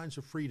all kinds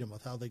of freedom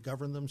with how they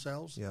govern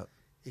themselves, Yeah.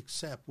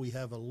 except we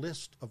have a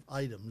list of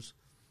items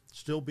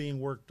still being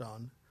worked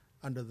on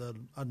under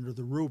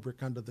the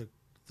rubric, under the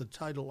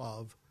title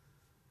of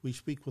We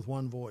Speak with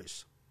One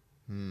Voice.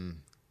 Hmm.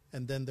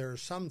 And then there are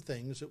some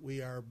things that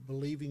we are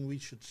believing we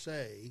should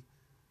say.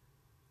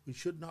 We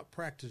should not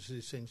practice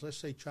these things. Let's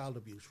say child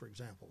abuse, for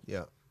example.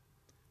 Yeah.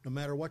 No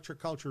matter what your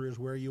culture is,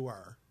 where you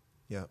are,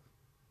 Yeah.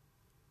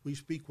 we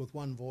speak with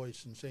one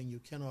voice in saying you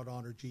cannot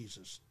honor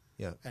Jesus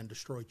Yeah. and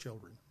destroy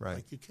children. Right.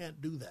 Like you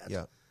can't do that.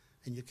 Yeah.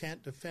 And you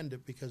can't defend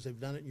it because they've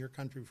done it in your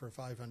country for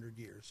 500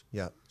 years.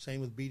 Yeah. Same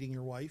with beating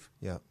your wife.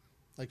 Yeah.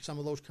 Like some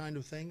of those kind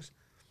of things.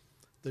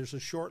 There's a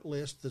short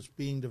list that's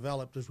being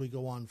developed as we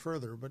go on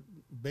further, but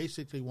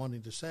basically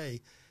wanting to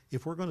say,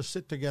 if we're going to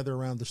sit together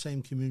around the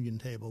same communion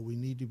table, we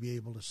need to be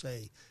able to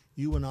say,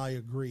 you and I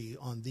agree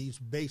on these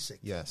basic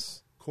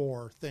Yes.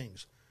 core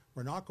things.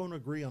 We're not going to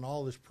agree on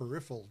all this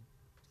peripheral,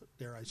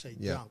 dare I say,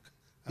 Yeah. junk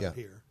out Yeah.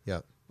 here.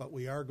 Yeah. But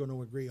we are going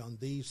to agree on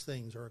these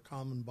things are a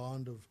common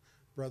bond of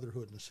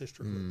brotherhood and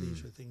sisterhood.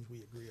 These are things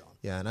we agree on.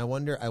 Yeah. And I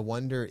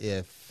wonder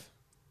if,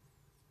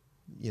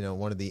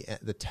 one of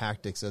the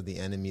tactics of the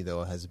enemy,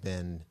 though, has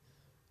been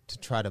to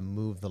try to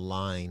move the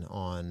line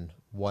on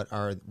what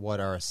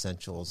are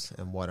essentials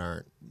and what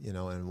aren't,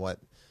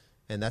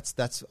 and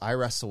that's I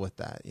wrestle with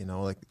that,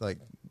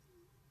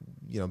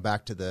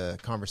 back to the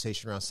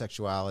conversation around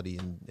sexuality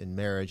and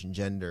marriage and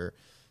gender.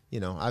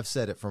 I've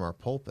said it from our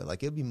pulpit,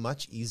 like it'd be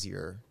much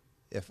easier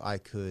if I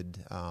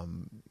could,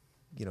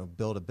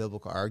 build a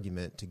biblical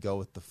argument to go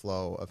with the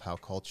flow of how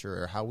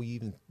culture or how we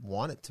even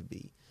want it to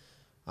be.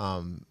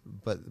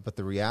 But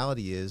the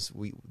reality is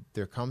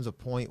there comes a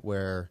point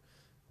where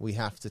we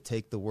have to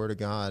take the Word of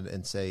God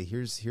and say,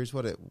 here's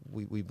what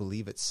we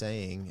believe it's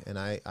saying, and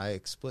I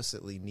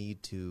explicitly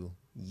need to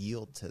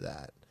yield to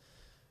that.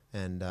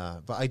 And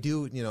but I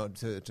do,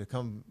 to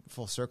come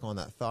full circle on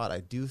that thought, I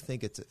do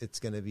think it's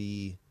going to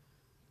be.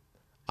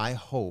 I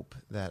hope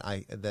that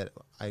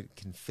I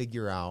can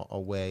figure out a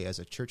way as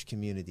a church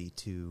community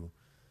to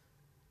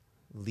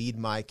lead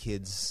my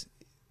kids,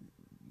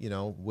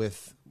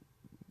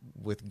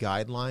 with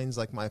guidelines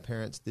like my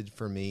parents did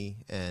for me,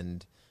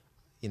 and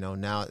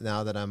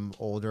now that I'm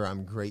older,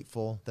 I'm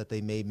grateful that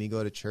they made me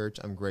go to church.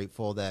 I'm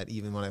grateful that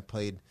even when I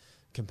played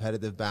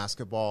competitive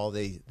basketball,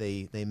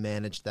 they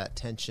managed that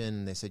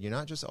tension. They said, you're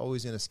not just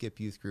always going to skip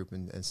youth group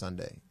and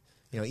Sunday.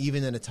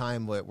 Even in a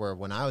time where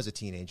when I was a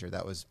teenager,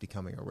 that was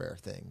becoming a rare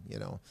thing.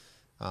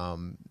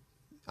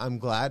 I'm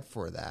glad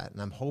for that,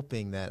 and I'm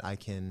hoping that I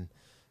can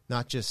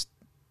not just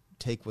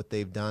take what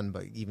they've done,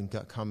 but even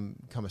come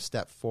a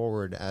step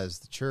forward as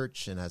the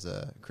church and as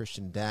a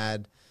Christian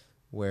dad,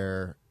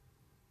 where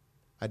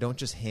I don't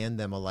just hand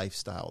them a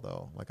lifestyle,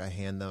 though. Like I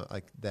hand them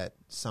like that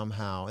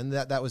somehow, and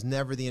that was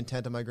never the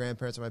intent of my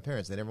grandparents or my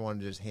parents. They never wanted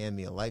to just hand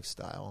me a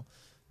lifestyle.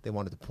 They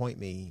wanted to point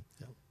me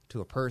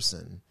to a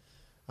person.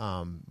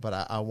 But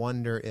I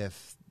wonder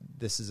if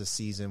this is a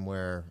season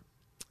where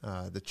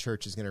the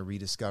church is going to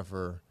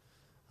rediscover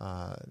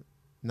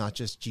not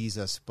just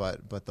Jesus,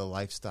 but the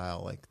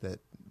lifestyle, like that,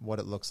 what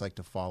it looks like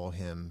to follow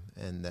him,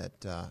 and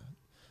that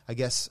I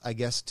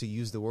guess to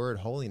use the word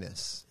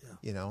holiness,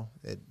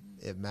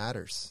 it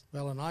matters.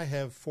 Well, and I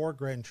have 4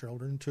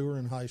 grandchildren. 2 are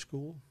in high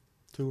school,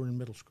 2 are in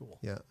middle school.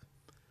 Yeah.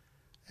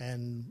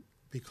 And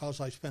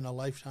because I spent a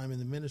lifetime in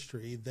the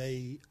ministry,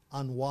 they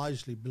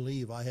unwisely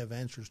believe I have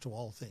answers to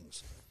all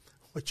things,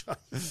 which I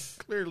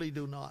clearly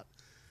do not.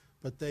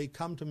 But they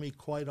come to me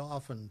quite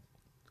often,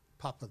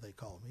 Papa, they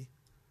call me.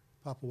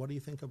 Papa, what do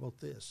you think about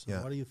this?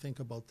 Yeah. What do you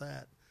think about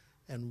that?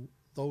 And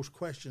those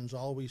questions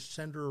always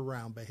center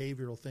around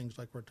behavioral things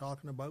like we're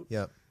talking about,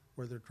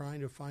 where they're trying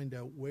to find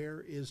out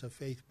where is a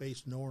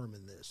faith-based norm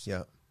in this.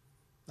 Yeah.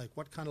 Like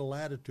what kind of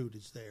latitude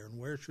is there and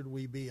where should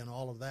we be and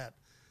all of that.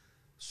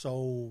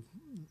 So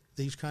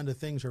these kind of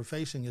things are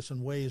facing us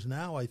in ways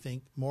now, I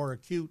think, more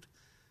acute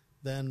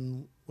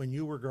than when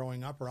you were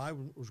growing up or I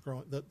was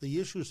growing up. The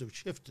issues have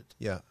shifted.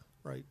 Yeah.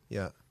 Right?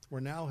 Yeah.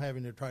 We're now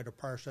having to try to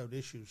parse out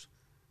issues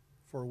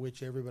for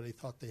which everybody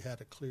thought they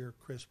had a clear,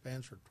 crisp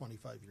answer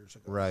 25 years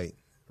ago. Right.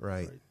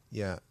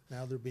 Yeah.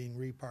 Now they're being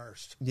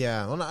reparsed.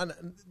 Yeah. Well,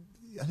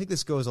 I think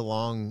this goes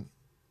along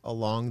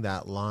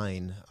that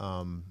line,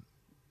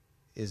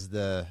 is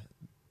the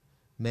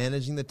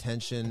managing the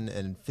tension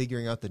and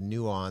figuring out the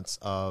nuance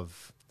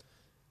of,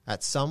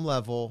 at some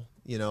level,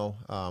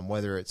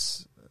 whether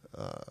it's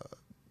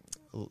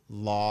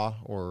law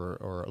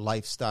or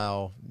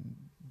lifestyle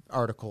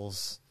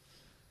articles,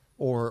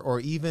 or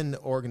even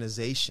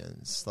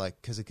organizations,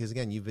 like because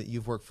again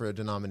you've worked for a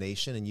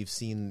denomination and you've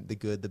seen the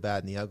good, the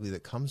bad, and the ugly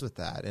that comes with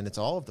that, and it's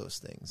all of those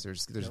things.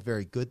 There's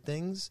very good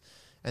things,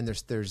 and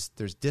there's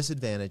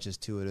disadvantages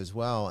to it as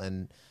well,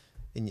 and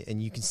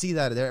you can see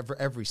that at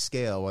every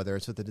scale, whether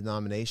it's with the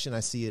denomination.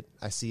 I see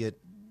it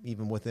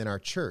even within our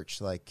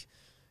church. Like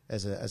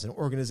as an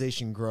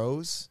organization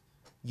grows,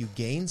 you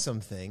gain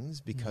some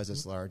things because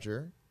it's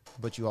larger,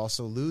 but you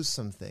also lose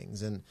some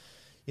things. And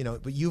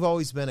but you've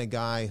always been a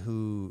guy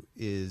who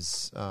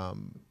is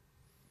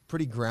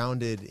pretty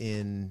grounded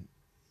in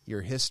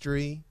your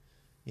history.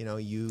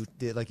 You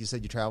did, like you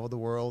said, you traveled the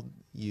world.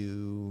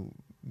 You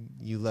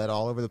led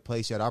all over the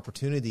place. You had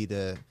opportunity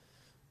to,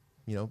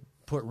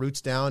 put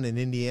roots down in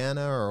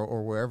Indiana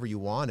or wherever you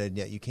wanted, and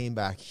yet you came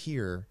back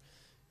here.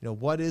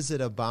 What is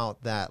it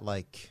about that?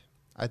 Like,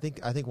 I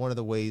think one of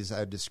the ways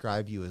I'd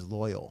describe you is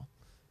loyal.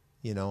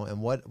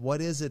 And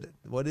what is it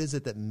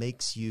that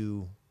makes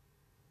you,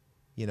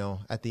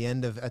 at the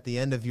end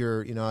of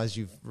your, as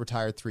you've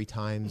retired 3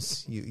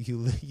 times,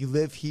 you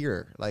live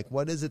here. Like,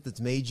 what is it that's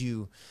made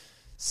you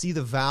see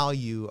the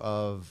value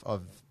of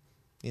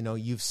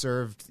you've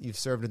served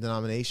a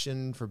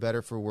denomination, for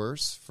better, for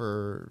worse,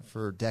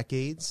 for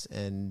decades,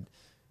 and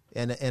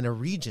a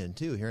region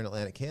too here in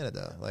Atlantic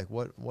Canada. Like,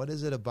 what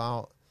is it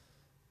about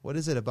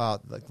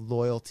like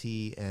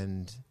loyalty?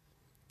 And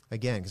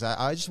again, because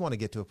I just want to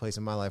get to a place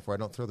in my life where I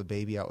don't throw the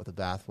baby out with the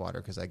bathwater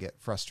because I get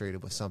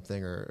frustrated with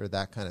something or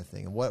that kind of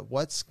thing. And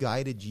what's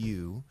guided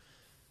you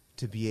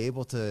to be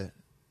able to,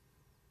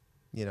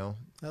 Now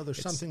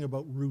there's something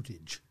about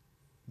rootage.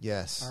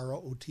 Yes.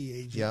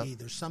 R-O-O-T-A-G-E. Yep.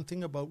 There's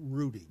something about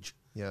rootage.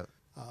 Yeah.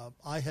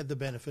 I had the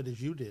benefit,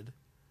 as you did,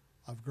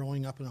 of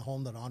growing up in a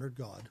home that honored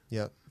God.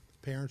 Yep.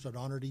 Parents that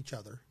honored each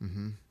other.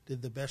 Mm-hmm.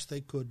 Did the best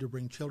they could to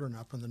bring children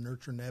up in the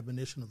nurture and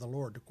admonition of the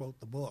Lord, to quote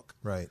the book.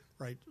 Right.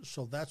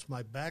 So that's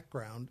my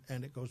background,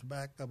 and it goes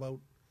back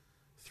about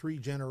 3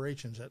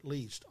 generations at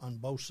least on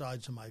both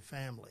sides of my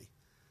family.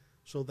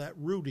 So that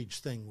rootage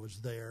thing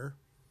was there,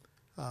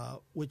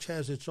 which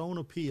has its own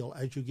appeal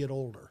as you get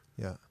older.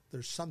 Yeah.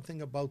 There's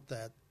something about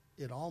that.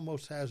 It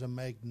almost has a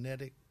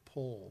magnetic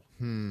pull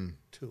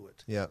to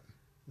it. Yeah.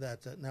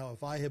 That now,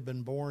 if I had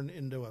been born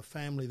into a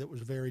family that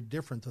was very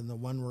different than the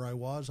one where I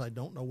was, I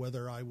don't know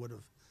whether I would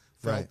have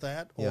felt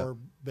that or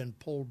been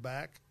pulled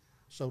back,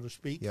 so to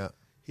speak,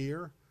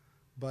 here.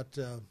 But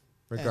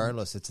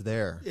regardless, it's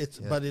there.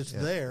 But it's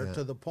there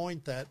to the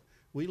point that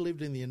we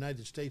lived in the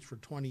United States for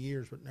 20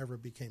 years but never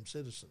became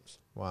citizens.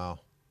 Wow.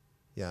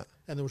 Yeah.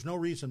 And there was no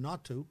reason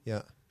not to.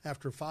 Yeah.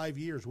 After 5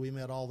 years, we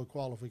met all the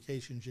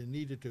qualifications you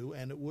needed to,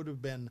 and it would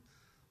have been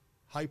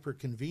hyper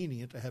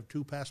convenient to have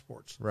 2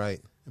 passports.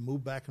 Right. And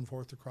move back and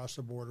forth across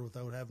the border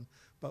without having,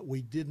 but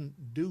we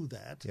didn't do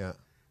that. Yeah.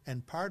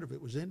 And part of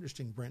it was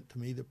interesting, Brent, to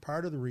me, that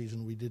part of the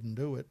reason we didn't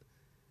do it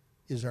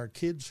is our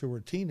kids who were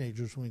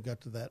teenagers when we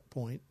got to that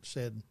point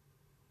said,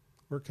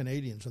 we're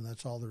Canadians and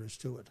that's all there is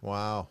to it.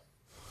 Wow.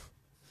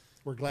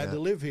 We're glad to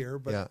live here,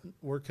 but Yeah.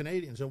 we're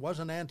Canadians. It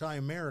wasn't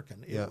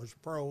anti-American. It Yeah. was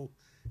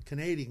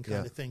pro-Canadian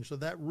kind of thing. So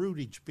that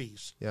rootage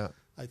piece,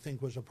 I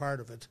think, was a part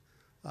of it.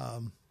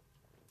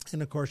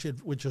 And, of course,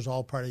 which is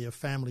all part of your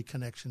family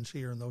connections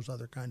here and those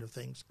other kind of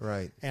things.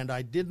 Right. And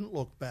I didn't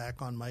look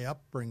back on my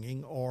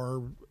upbringing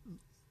or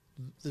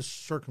this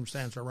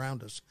circumstance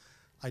around us.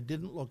 I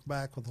didn't look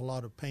back with a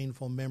lot of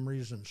painful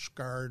memories and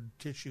scarred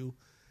tissue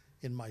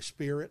in my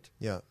spirit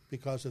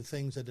because of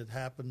things that had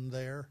happened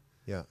there.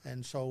 Yeah.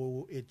 And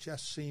so it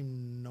just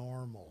seemed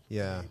normal,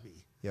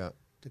 maybe,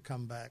 to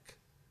come back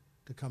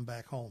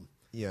home.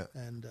 Yeah.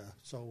 And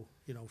so,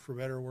 for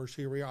better or worse,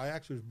 here we are. I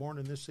actually was born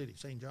in this city,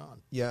 St.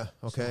 John. Yeah.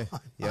 Okay.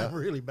 So I'm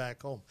really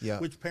back home. Yeah.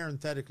 Which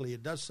parenthetically,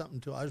 it does something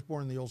to. I was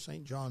born in the old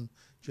St. John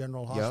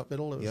General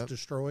Hospital. It was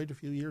destroyed a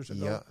few years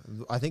ago.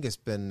 Yeah. I think it's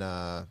been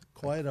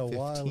quite a 15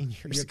 while.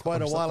 years ago,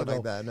 quite a while ago.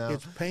 like that now.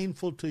 It's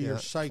painful to your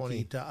psyche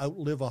 20. to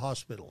outlive a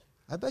hospital.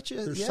 I bet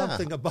you There's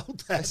something about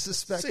that. I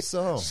suspect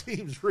so.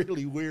 Seems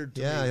really weird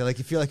to me. Yeah, like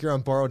you feel like you're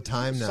on borrowed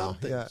time now.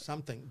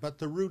 Something. But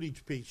the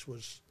rootage piece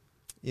was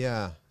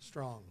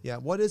strong. Yeah.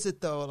 What is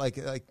it though? Like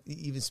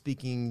even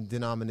speaking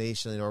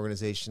denominationally and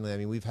organizationally. I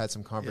mean, we've had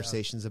some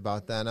conversations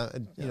about that.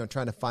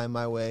 Trying to find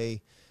my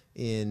way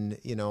in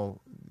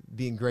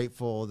being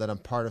grateful that I'm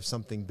part of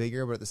something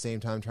bigger, but at the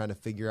same time trying to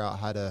figure out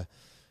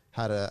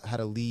how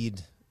to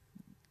lead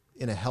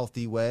in a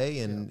healthy way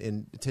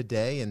in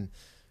today. And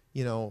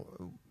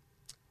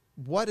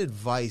what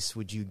advice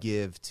would you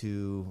give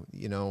to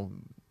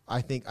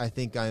I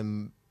think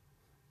I'm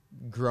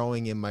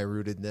growing in my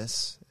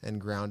rootedness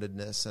and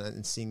groundedness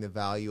and seeing the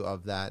value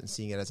of that and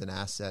seeing it as an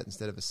asset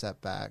instead of a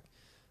setback.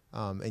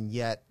 And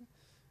yet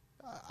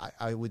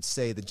I would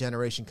say the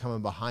generation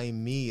coming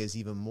behind me is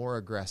even more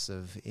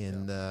aggressive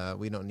in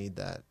we don't need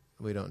that.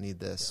 We don't need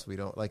this. We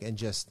don't and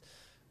just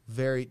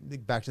very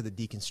back to the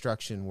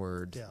deconstruction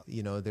word,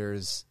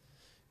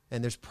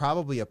 there's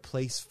probably a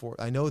place for,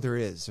 I know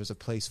there's a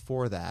place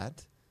for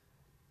that.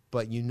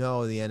 But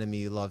the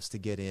enemy loves to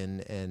get in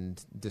and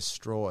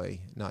destroy,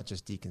 not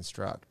just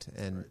deconstruct.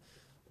 And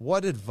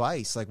what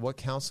advice, what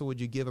counsel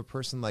would you give a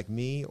person like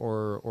me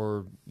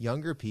or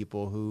younger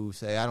people who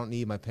say, I don't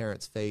need my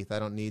parents' faith, I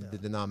don't need the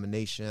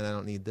denomination, I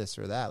don't need this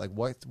or that?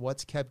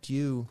 What's kept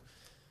you?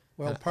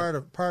 Well, part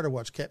of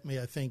what's kept me,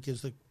 I think,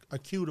 is the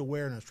acute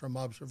awareness from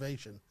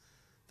observation.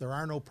 There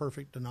are no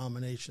perfect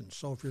denominations.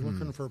 So if you're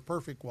looking for a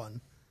perfect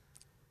one,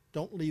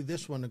 don't leave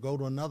this one to go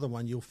to another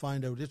one. You'll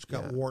find out it's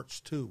got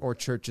warts too. Or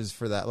churches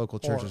for that, local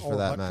churches for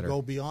that matter. To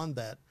go beyond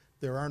that,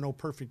 there are no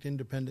perfect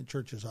independent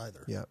churches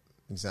either. Yeah,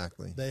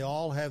 exactly. They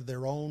all have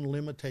their own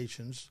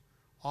limitations,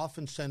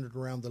 often centered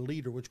around the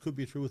leader, which could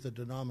be true with a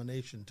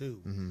denomination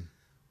too. Mm-hmm.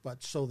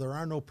 But so there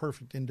are no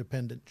perfect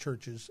independent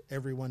churches.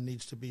 Everyone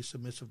needs to be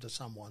submissive to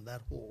someone,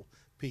 that whole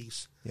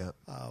piece. Yeah.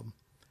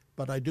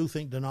 But I do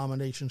think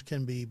denominations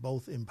can be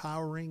both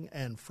empowering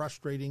and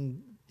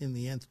frustrating in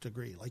the nth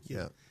degree.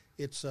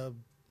 It's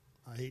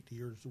I hate to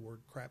use the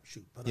word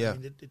crapshoot, but I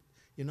mean,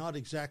 you're not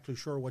exactly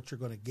sure what you're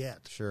going to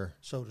get,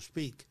 so to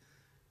speak.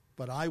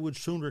 But I would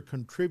sooner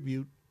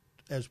contribute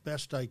as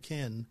best I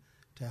can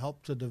to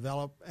help to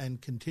develop and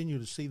continue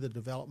to see the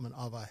development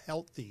of a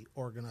healthy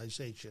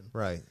organization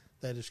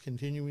that is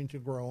continuing to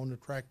grow and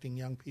attracting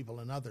young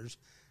people and others,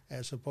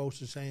 as opposed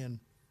to saying,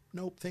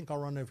 nope, think I'll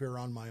run over here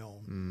on my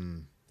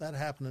own. That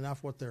happened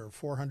enough. There are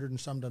 400 and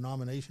some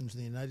denominations in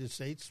the United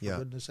States, for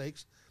goodness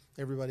sakes.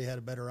 Everybody had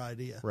a better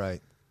idea.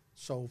 Right.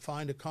 So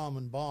find a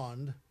common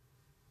bond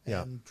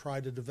and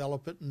try to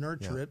develop it and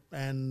nurture it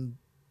and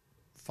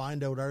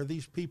find out, are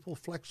these people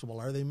flexible?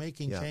 Are they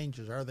making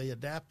changes? Are they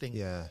adapting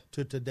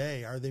to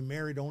today? Are they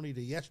married only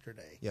to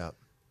yesterday? Yeah.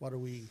 What are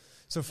we?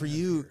 So for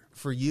you,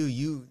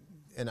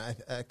 and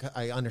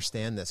I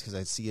understand this because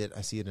I see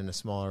it in a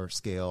smaller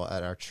scale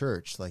at our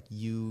church.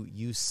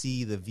 You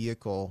see the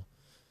vehicle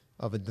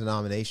of a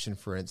denomination,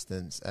 for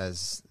instance,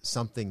 as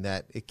something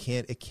that it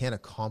can't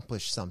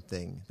accomplish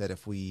something that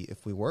if we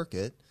work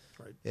it,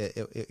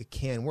 it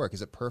can work.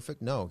 Is it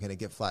perfect? No. Can it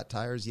get flat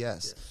tires?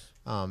 Yes.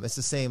 It's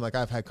the same.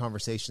 I've had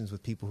conversations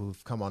with people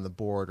who've come on the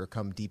board or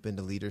come deep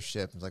into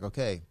leadership. It's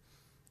okay,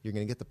 you're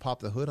going to get to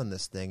pop the hood on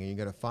this thing, and you're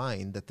going to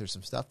find that there's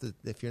some stuff that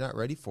if you're not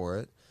ready for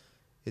it,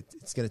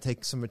 it's going to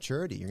take some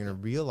maturity. You're going to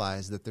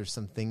realize that there's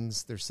some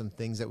things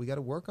that we got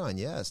to work on.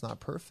 Yeah, it's not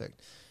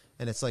perfect.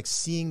 And it's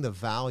seeing the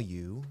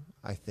value,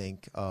 I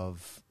think,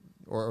 of,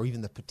 or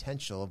even the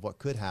potential of what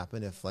could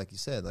happen if, like you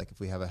said, if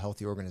we have a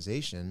healthy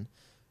organization,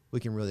 we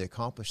can really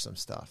accomplish some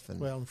stuff.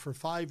 And for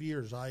 5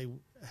 years, I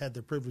had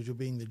the privilege of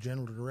being the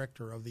general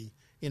director of the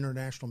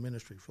international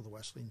ministry for the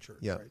Wesleyan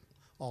Church,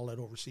 all that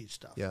overseas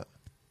stuff. Yeah.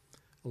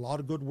 A lot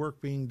of good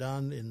work being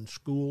done in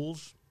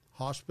schools,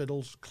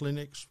 hospitals,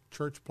 clinics,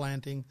 church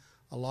planting,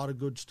 a lot of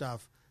good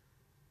stuff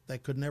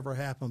that could never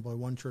happen by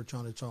one church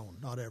on its own,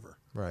 not ever.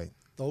 Right.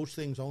 those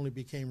things only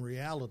became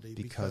reality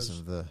because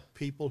of the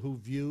people who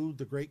viewed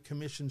the Great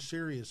Commission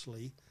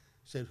seriously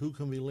said, who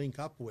can we link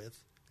up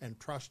with and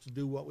trust to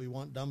do what we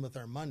want done with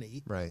our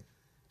money right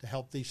to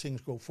help these things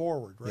go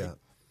forward, right? Yeah.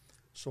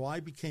 So I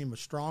became a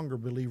stronger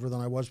believer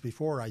than I was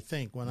before, I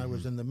think, when I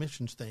was in the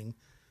missions thing,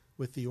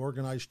 with the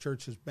organized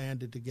churches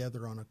banded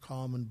together on a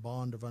common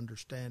bond of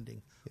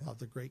understanding of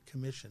the Great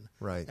Commission.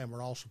 Right. And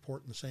we're all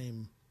supporting the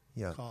same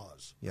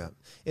cause. Yeah.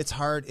 It's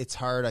hard,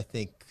 I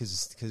think,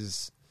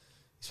 because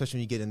especially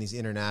when you get in these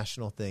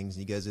international things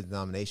and you get as a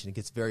denomination, it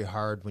gets very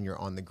hard when you're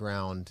on the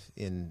ground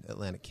in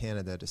Atlantic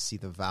Canada to see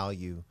the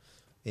value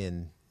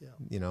in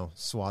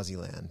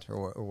Swaziland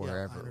or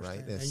wherever,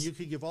 right? And you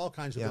could give all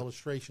kinds of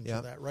illustrations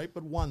of that, right?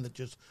 But one that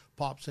just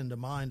pops into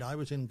mind, I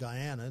was in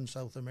Guyana in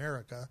South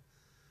America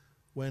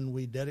when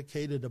we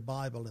dedicated a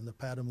Bible in the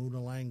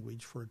Patamuna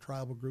language for a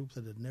tribal group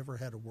that had never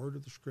had a word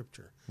of the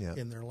Scripture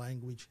in their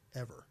language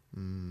ever.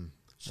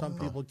 Some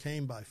people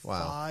came by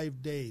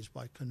 5 days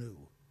by canoe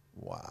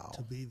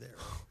to be there.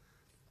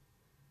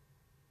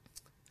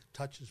 It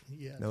touches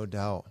me, No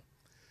doubt.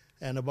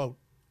 And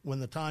when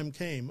the time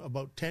came,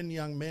 about 10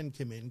 young men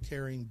came in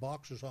carrying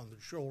boxes on their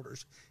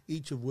shoulders,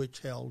 each of which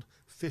held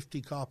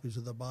 50 copies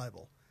of the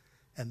Bible.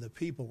 And the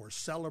people were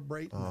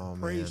celebrating and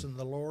praising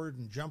the Lord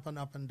and jumping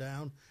up and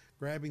down,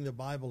 grabbing the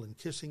Bible and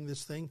kissing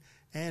this thing.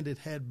 And it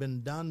had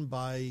been done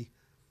by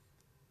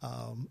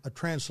a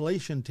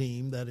translation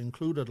team that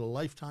included a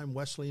lifetime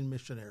Wesleyan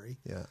missionary,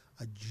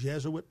 a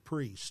Jesuit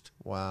priest,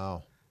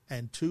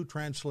 and 2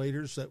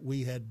 translators that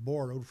we had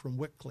borrowed from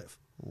Wycliffe.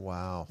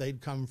 Wow.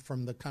 They'd come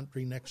from the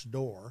country next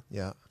door,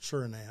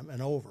 Suriname,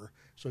 and over.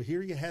 So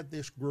here you had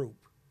this group,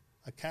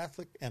 a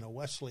Catholic and a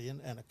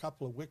Wesleyan and a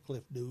couple of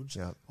Wycliffe dudes.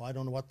 Well, I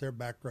don't know what their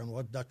background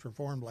was, Dutch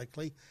Reformed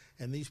likely.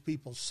 And these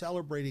people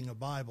celebrating a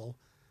Bible.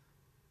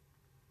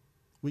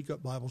 We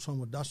got Bibles home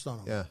with dust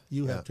on them.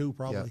 You have too,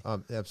 probably.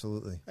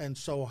 Absolutely. And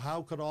so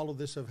how could all of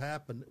this have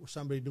happened? Was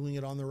somebody doing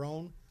it on their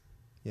own?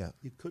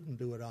 You couldn't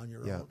do it on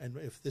your own. And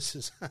if this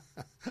is,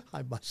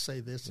 I must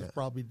say this is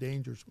probably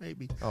dangerous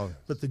maybe,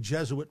 but the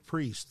Jesuit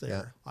priest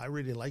there, I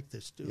really like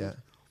this dude.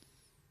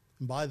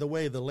 And by the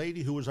way, the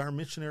lady who was our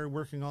missionary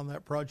working on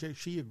that project,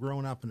 she had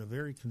grown up in a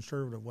very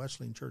conservative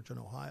Wesleyan church in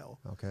Ohio.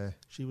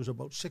 She was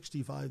about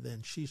 65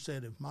 then. She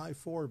said, if my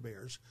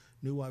forebears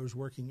knew I was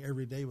working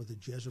every day with a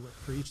Jesuit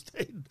priest,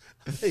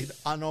 they'd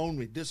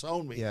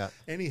disown me.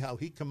 Anyhow,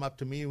 he come up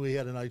to me and we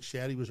had a nice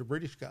chat. He was a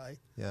British guy.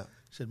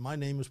 He said, my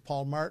name is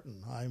Paul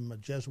Martin. I'm a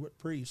Jesuit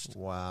priest.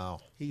 Wow.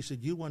 He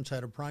said, you once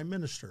had a prime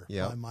minister.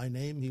 By my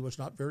name, he was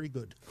not very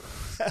good.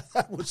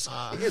 That was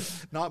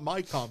not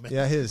my comment.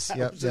 His.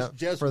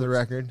 For the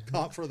record.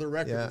 For the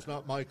record, it's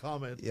not my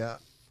comment.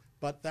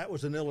 But that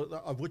was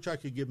of which I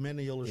could give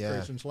many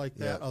illustrations like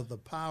that of the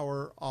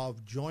power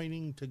of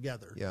joining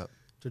together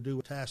to do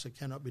a task that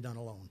cannot be done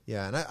alone.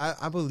 And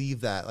I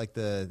believe that, like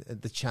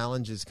the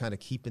challenge is kind of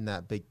keeping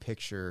that big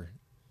picture,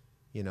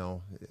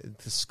 the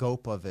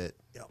scope of it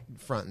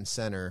front and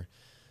center.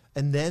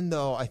 And then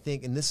though, I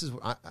think, and this is,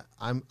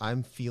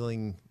 I'm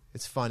feeling,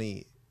 it's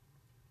funny,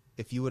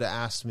 if you would have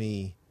asked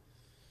me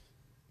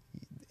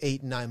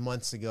 8-9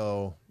 months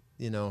ago,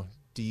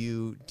 do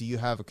you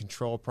have a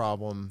control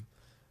problem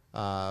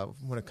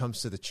when it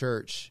comes to the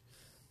church?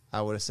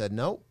 I would have said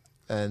nope,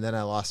 and then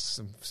I lost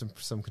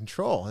some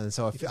control, and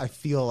so I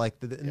feel like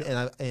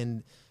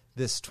and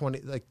this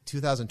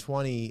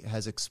 2020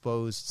 has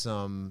exposed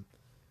some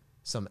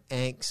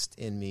angst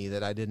in me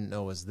that I didn't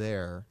know was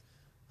there,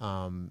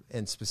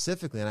 and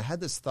specifically, and I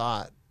had this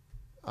thought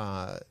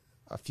a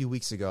few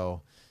weeks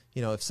ago.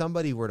 If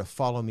somebody were to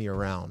follow me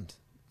around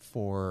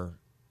for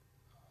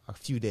a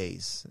few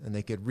days and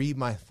they could read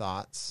my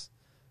thoughts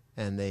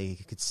and they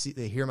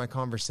hear my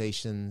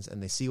conversations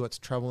and they see what's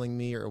troubling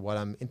me or what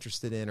I'm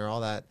interested in or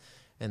all that,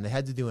 and they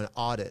had to do an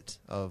audit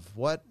of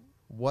what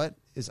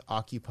is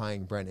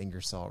occupying Brent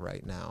Ingersoll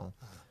right now.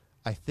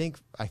 I think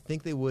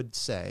they would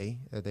say,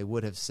 or they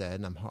would have said,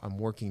 and I'm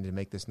working to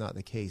make this not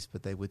the case,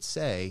 but they would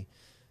say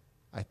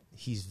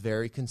he's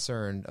very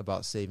concerned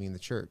about saving the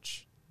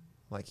church.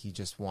 Like he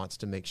just wants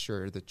to make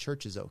sure the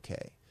church is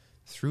okay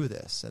through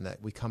this and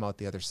that we come out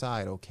the other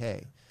side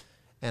okay.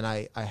 And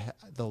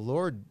the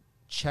Lord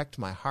checked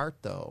my heart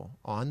though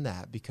on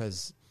that,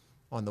 because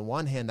on the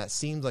one hand that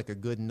seems like a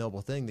good and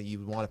noble thing that you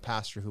would want a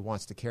pastor who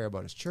wants to care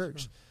about his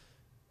church.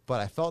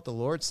 But I felt the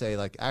Lord say,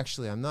 like,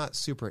 actually I'm not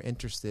super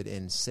interested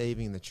in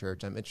saving the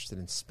church. I'm interested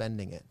in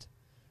spending it.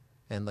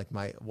 And like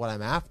what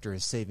I'm after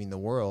is saving the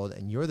world,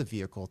 and you're the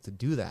vehicle to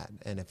do that.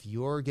 And if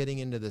you're getting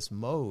into this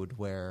mode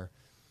where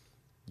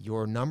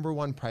your number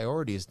one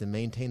priority is to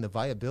maintain the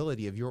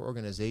viability of your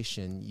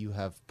organization, you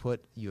have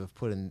put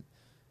in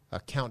a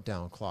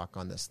countdown clock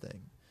on this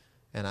thing.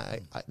 And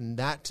and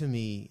that to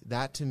me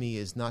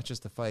is not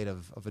just the fight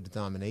of a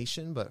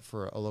denomination, but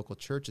for a local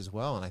church as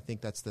well. And I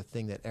think that's the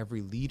thing that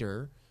every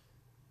leader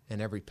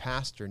and every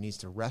pastor needs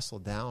to wrestle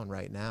down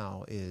right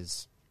now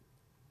is,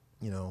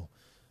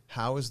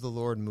 how is the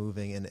Lord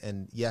moving?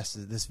 And yes,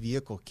 this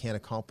vehicle can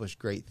accomplish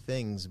great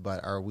things,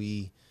 but are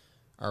we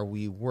are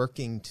we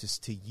working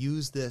to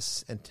use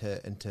this and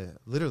to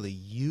literally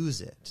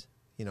use it,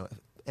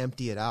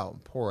 empty it out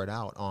and pour it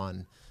out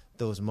on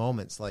those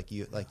moments like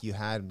you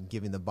had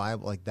giving the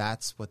Bible, like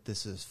that's what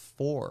this is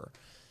for.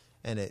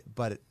 And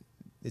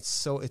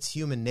it's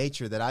human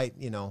nature that I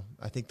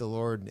think the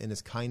Lord in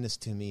his kindness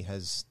to me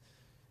has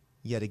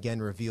yet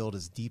again revealed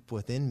is deep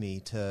within me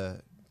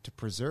to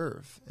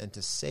preserve and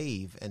to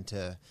save and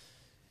to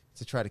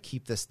try to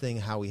keep this thing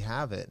how we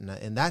have it.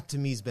 And that to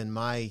me has been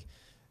my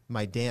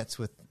dance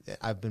with.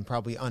 I've been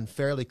probably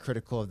unfairly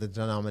critical of the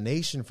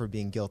denomination for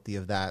being guilty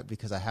of that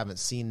because I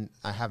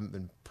haven't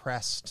been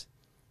pressed,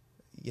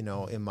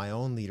 in my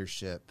own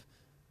leadership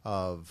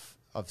of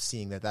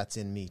seeing that that's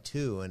in me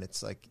too. And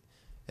it's like,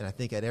 and I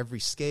think at every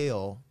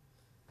scale,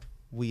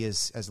 we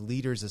as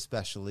leaders,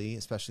 especially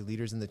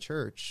leaders in the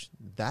church,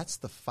 that's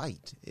the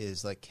fight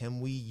is like,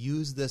 can we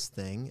use this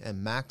thing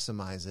and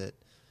maximize it?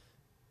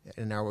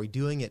 And are we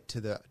doing it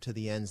to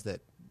the ends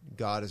that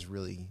God is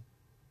really,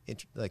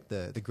 like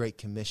the Great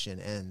Commission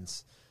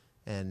ends?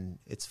 And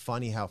it's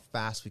funny how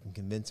fast we can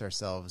convince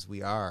ourselves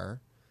we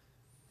are,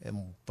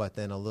 but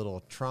then a little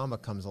trauma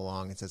comes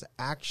along and says,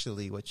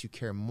 actually, what you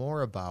care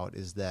more about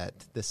is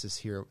that this is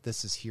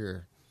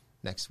here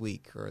next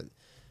week,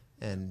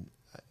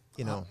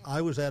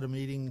 I was at a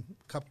meeting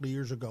a couple of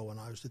years ago when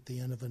I was at the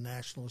end of a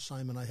national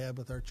assignment I had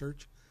with our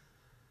church.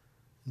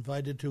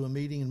 Invited to a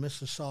meeting in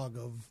Mississauga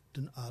of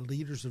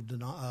leaders of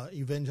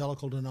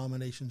evangelical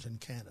denominations in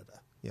Canada.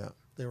 Yeah.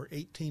 There were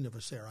 18 of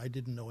us there. I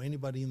didn't know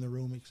anybody in the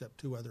room except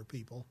 2 other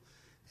people.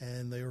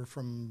 And they were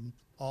from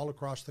all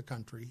across the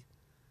country.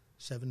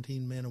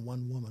 17 men and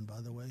 1 woman, by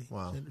the way.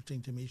 Wow. It's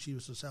interesting to me. She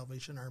was a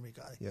Salvation Army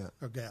guy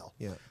or gal.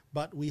 Yeah.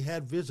 But we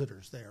had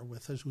visitors there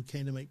with us who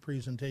came to make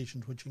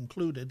presentations, which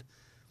included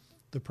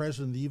the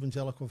president of the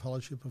Evangelical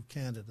Fellowship of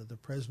Canada, the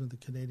president of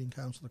the Canadian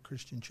Council of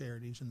Christian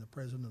Charities, and the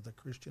president of the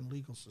Christian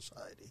Legal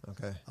Society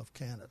of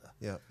Canada.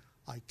 Yeah.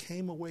 I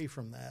came away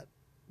from that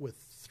with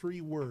 3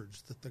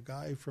 words that the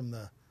guy from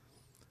the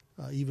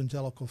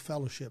Evangelical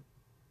Fellowship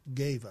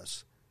gave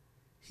us.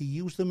 He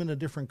used them in a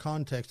different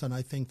context, and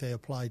I think they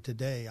apply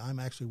today. I'm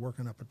actually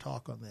working up a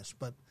talk on this,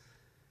 but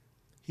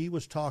he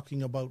was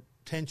talking about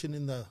tension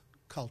in the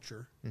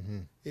culture. Mm-hmm.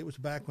 It was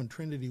back when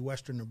Trinity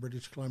Western of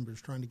British Columbia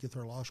was trying to get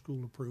their law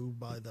school approved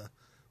by the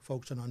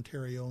folks in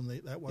Ontario, and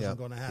that wasn't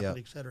going to happen,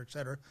 et cetera, et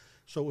cetera.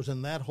 So it was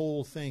in that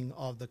whole thing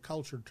of the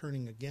culture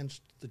turning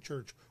against the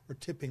church or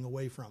tipping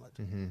away from it.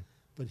 Mm-hmm.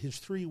 But his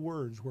 3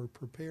 words were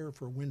prepare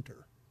for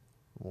winter.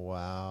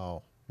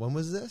 Wow. When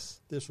was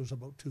this? This was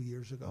about 2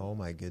 years ago. Oh,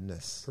 my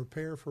goodness.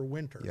 Prepare for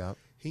winter. Yep.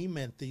 He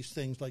meant these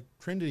things like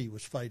Trinity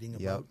was fighting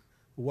about. Yep.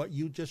 What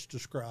you just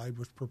described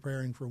was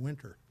preparing for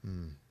winter.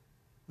 Mm.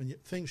 When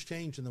things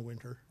change in the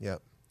winter,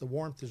 the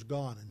warmth is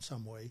gone in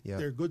some way. Yep.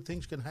 There are good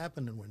things can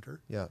happen in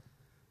winter. Yep.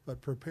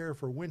 But prepare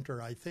for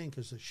winter, I think,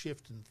 is a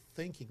shift in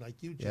thinking.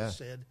 Like you just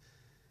said,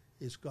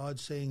 is God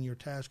saying your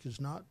task is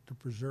not to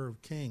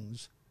preserve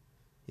kings.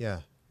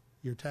 Yeah.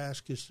 Your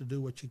task is to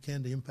do what you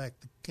can to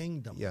impact the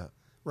kingdom. Yeah.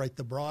 Right,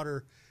 the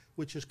broader,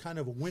 which is kind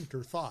of a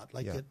winter thought.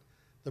 Like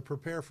the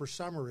prepare for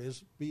summer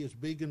is be as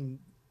big and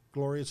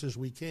glorious as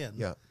we can.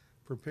 Yeah.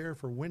 Prepare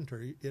for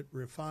winter, it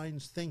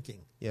refines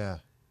thinking. Yeah.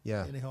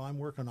 Yeah. Anyhow, I'm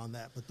working on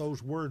that, but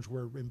those words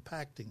were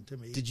impacting to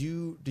me. Did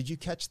you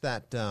catch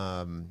that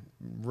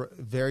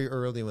very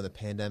early when the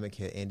pandemic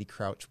hit? Andy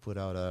Crouch put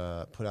out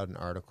an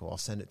article. I'll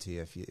send it to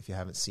you if you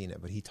haven't seen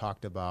it. But he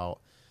talked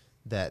about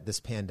that this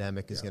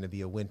pandemic is going to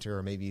be a winter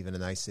or maybe even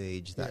an ice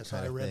age. That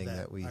kind of thing.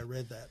 I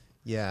read that.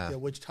 Yeah.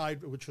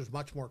 Which was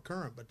much more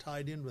current, but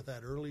tied in with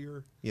that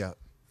earlier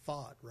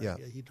thought. Right. Yeah.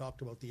 He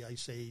talked about the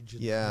ice age.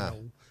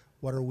 And,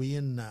 what are we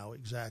in now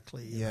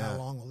exactly? And how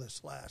long will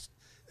this last?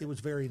 It was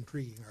a very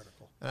intriguing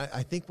article.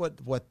 I think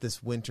what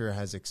this winter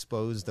has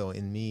exposed, though,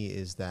 in me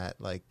is that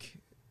like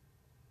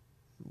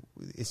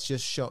it's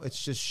just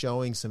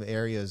showing some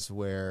areas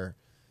where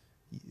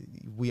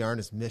we aren't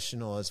as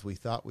missional as we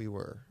thought we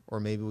were, or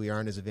maybe we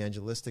aren't as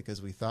evangelistic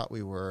as we thought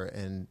we were.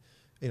 And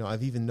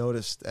I've even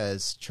noticed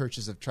as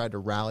churches have tried to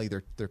rally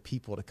their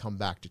people to come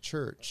back to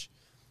church.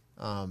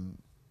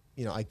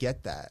 I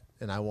get that,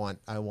 and I want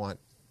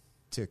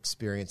to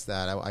experience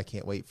that. I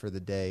can't wait for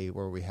the day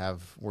where we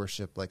have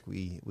worship like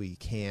we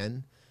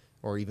can,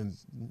 or even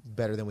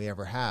better than we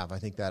ever have. I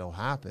think that'll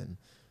happen.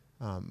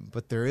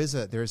 But there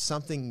is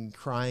something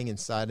crying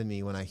inside of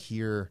me when I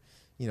hear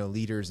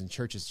leaders and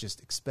churches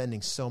just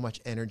expending so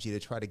much energy to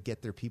try to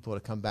get their people to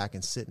come back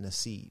and sit in a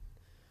seat.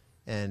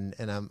 And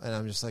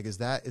I'm just like, is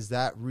that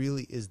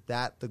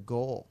the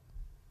goal?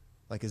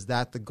 Like, is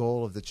that the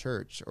goal of the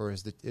church, or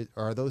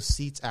are those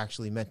seats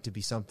actually meant to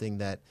be something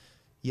that,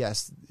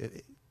 yes,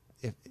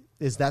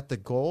 is that the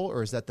goal,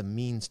 or is that the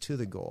means to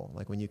the goal?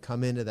 Like when you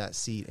come into that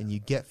seat and you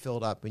get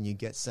filled up and you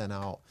get sent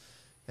out,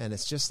 and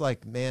it's just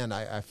like, man,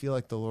 I feel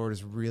like the Lord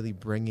is really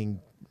bringing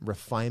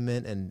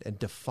refinement and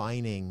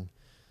defining,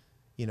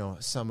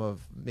 some of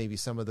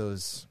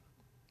those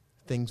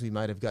things we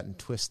might have gotten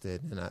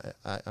twisted. And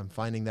I'm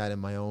finding that in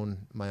my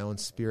own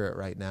spirit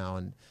right now,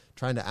 and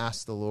trying to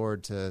ask the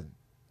Lord to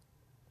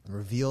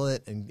reveal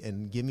it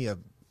and give me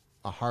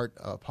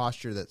a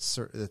posture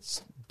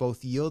that's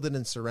both yielded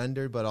and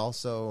surrendered, but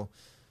also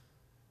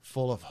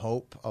full of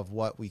hope of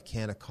what we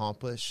can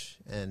accomplish.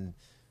 And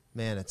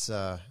man, it's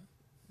a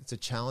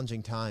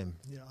challenging time.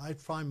 Yeah, I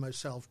find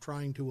myself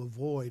trying to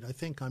avoid, I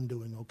think I'm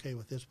doing okay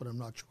with this, but I'm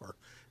not sure,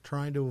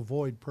 trying to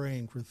avoid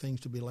praying for things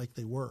to be like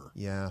they were.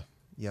 Yeah,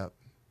 yep.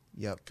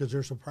 Because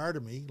there's a part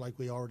of me, like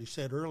we already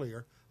said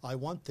earlier, I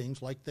want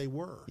things like they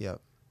were. Yep.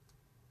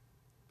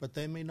 But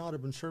they may not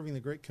have been serving the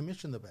Great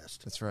Commission the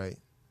best. That's right.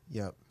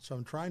 Yep. So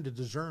I'm trying to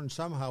discern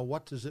somehow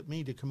what does it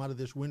mean to come out of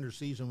this winter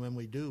season when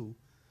we do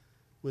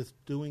with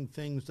doing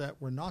things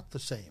that were not the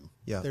same.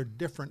 Yep. They're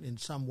different in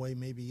some way,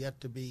 maybe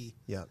yet to be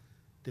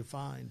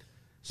defined.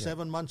 Yep.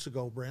 7 months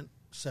ago, Brent,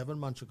 7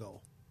 months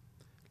ago,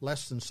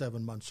 less than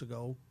 7 months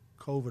ago,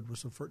 COVID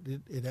was the first,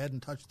 it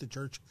hadn't touched the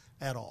church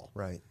at all.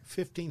 Right.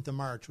 15th of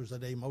March was the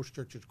day most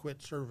churches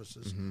quit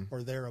services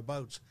or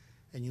thereabouts.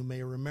 And you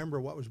may remember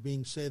what was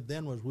being said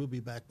then was, we'll be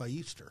back by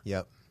Easter.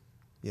 Yep.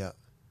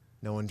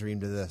 No one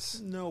dreamed of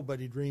this.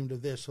 Nobody dreamed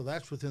of this. So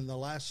that's within the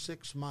last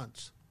 6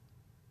 months.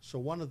 So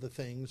one of the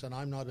things, and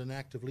I'm not in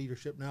active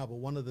leadership now, but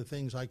one of the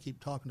things I keep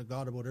talking to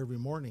God about every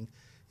morning,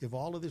 if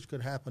all of this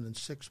could happen in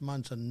 6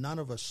 months and none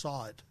of us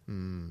saw it,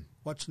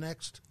 what's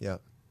next?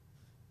 Yep.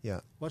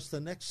 What's the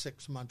next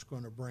 6 months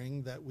going to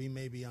bring that we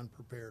may be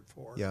unprepared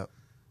for? Yep.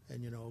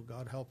 And,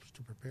 God helps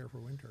to prepare for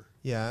winter.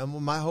 Yeah, and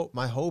my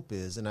hope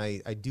is, and I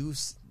do,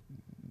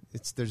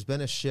 there's been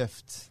a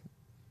shift.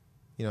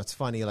 It's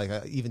funny,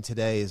 like even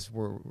today, as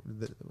we're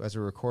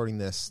recording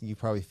this, you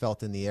probably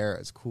felt in the air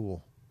it's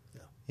cool.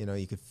 Yeah.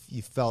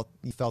 You felt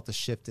the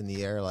shift in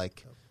the air,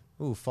 like,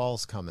 ooh,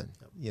 fall's coming.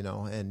 Yep.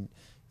 And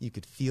you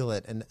could feel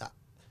it. And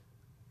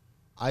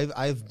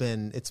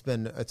it's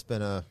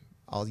been a,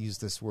 I'll use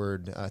this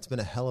word, it's been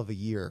a hell of a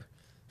year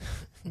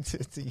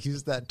to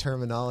use that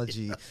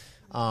terminology.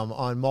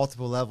 On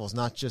multiple levels,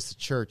 not just the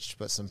church,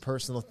 but some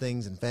personal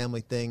things and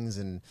family things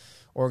and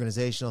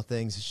organizational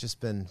things. It's just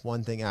been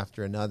one thing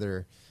after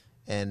another.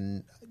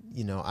 And,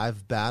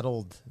 I've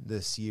battled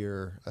this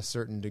year a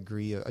certain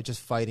degree of just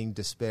fighting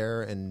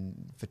despair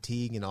and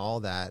fatigue and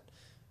all that.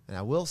 And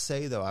I will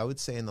say, though, I would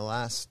say in the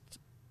last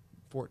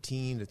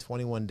 14 to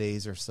 21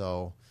 days or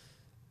so,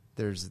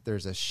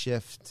 there's a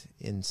shift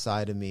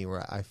inside of me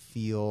where I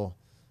feel,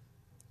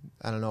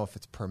 I don't know if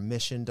it's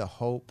permission to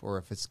hope or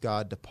if it's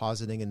God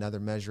depositing another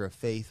measure of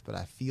faith, but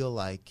I feel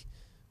like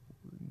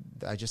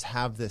I just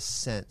have this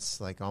sense,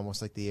 like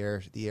almost like the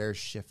air is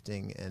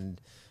shifting.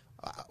 And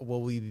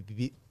will we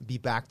be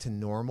back to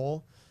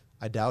normal?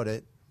 I doubt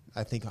it.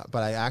 I think,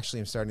 but I actually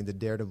am starting to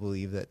dare to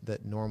believe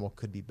that normal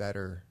could be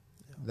better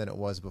than it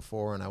was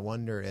before. And I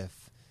wonder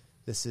if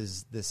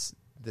this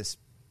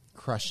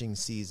crushing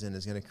season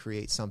is going to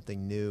create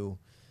something new.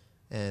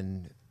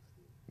 And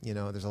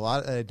there's a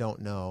lot that I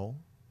don't know.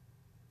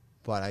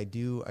 But I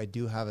do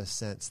have a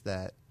sense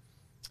that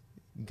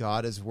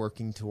God is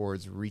working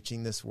towards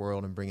reaching this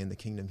world and bringing the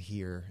kingdom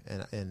here.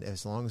 And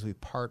as long as we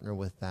partner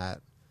with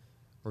that,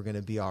 we're going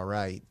to be all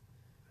right.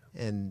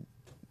 And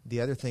the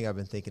other thing I've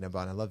been thinking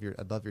about, I'd love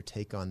your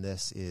take on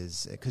this,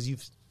 is because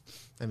you've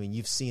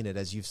seen it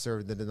as you've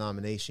served the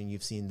denomination.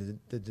 You've seen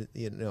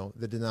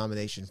the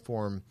denomination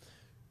form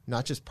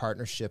not just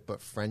partnership,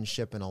 but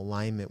friendship and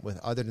alignment with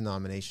other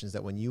denominations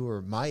that when you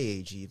were my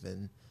age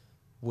even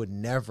would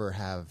never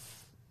have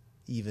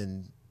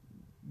even,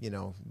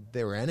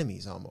 they were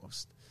enemies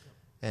almost.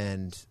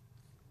 And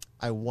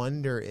I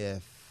wonder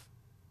if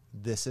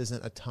this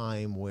isn't a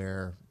time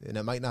where, and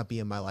it might not be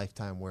in my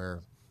lifetime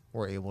where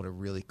we're able to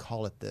really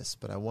call it this,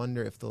 but I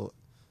wonder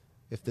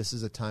if this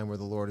is a time where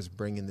the Lord is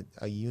bringing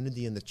a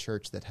unity in the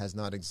church that has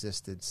not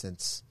existed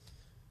since,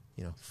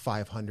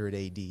 500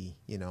 AD,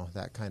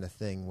 that kind of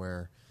thing,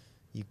 where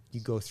you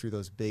go through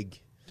those big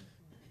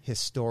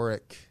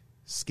historic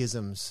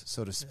schisms,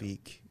 so to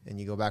speak, and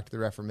you go back to the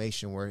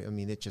Reformation where,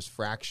 it just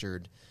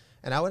fractured.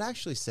 And I would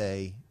actually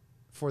say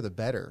for the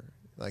better,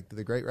 like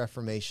the Great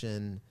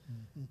Reformation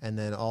and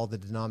then all the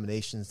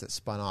denominations that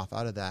spun off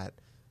out of that.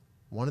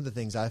 One of the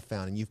things I've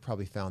found, and you've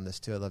probably found this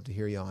too, I'd love to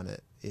hear you on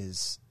it,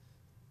 is,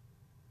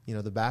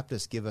 the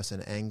Baptists give us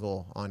an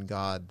angle on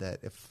God that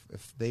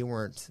if they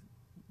weren't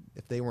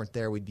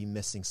there, we'd be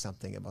missing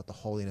something about the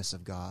holiness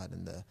of God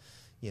and the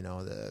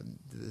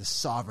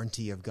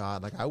sovereignty of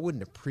God. Like, I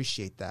wouldn't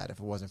appreciate that if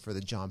it wasn't for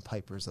the John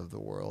Pipers of the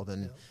world.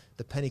 And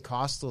the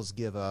Pentecostals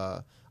give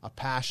a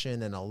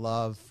passion and a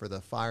love for the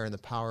fire and the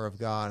power of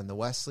God. And the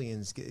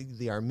Wesleyans,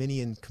 the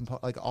Arminian,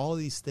 like all of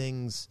these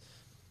things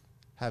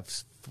have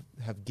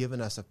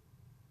given us a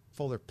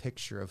fuller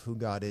picture of who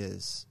God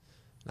is.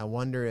 And I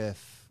wonder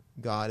if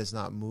God is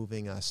not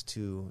moving us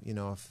to,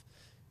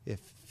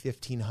 if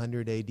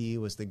 1500 AD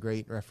was the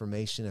Great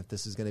Reformation, if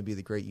this is going to be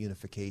the Great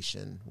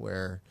Unification,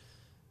 where,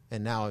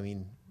 and now,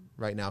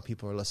 right now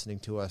people are listening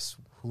to us,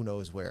 who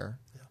knows where.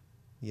 Yeah.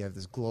 You have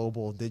this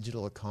global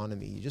digital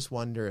economy. You just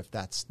wonder if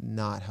that's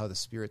not how the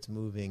Spirit's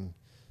moving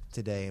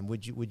today. And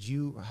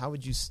how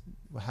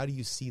do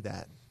you see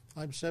that?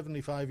 I'm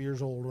 75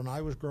 years old. When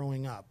I was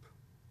growing up,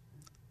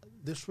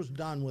 this was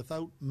done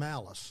without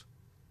malice,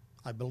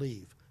 I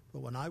believe.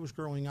 But when I was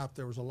growing up,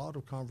 there was a lot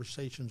of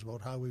conversations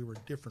about how we were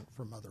different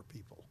from other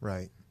people.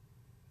 Right.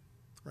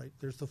 Right.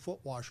 There's the foot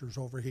washers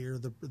over here,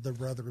 the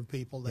brethren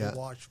people, they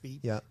wash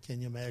feet. Yeah.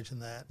 Can you imagine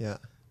that? Yeah.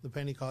 The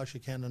Pentecost,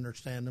 you can't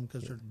understand them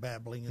because they're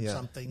babbling and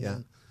something. Yeah.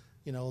 And,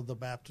 you know, the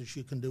Baptists,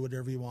 you can do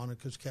whatever you want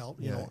because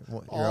you know,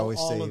 You're always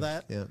all saved. of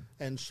that. Yeah.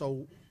 And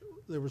so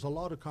there was a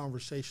lot of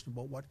conversation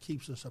about what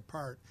keeps us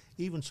apart,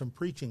 even some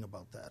preaching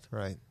about that.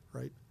 Right.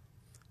 Right.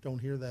 Don't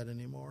hear that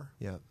anymore.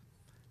 Yeah.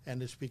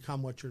 And it's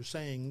become what you're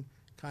saying,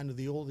 kind of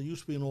there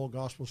used to be an old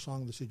gospel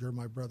song that said, "You're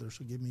my brother,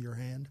 so give me your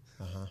hand."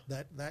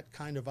 Uh-huh. That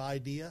kind of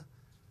idea,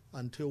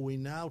 until we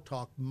now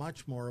talk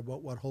much more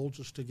about what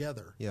holds us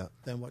together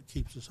than what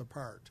keeps us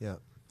apart. Yeah.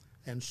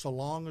 And so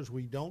long as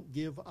we don't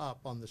give up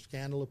on the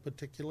scandal of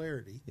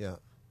particularity,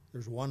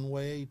 there's one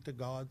way to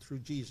God through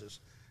Jesus.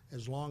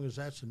 As long as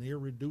that's an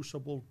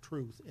irreducible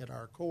truth at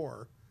our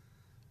core,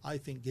 I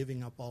think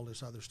giving up all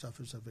this other stuff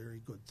is a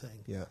very good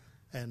thing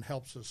and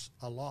helps us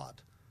a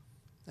lot.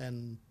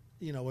 And,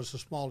 you know, as a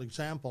small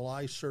example,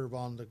 I serve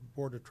on the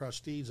board of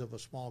trustees of a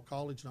small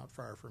college not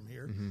far from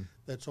here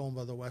that's owned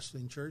by the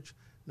Wesleyan Church,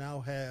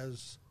 now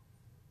has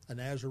a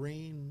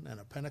Nazarene and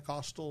a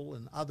Pentecostal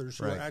and others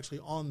who are actually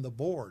on the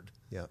board,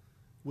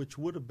 which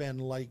would have been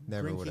like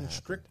drinking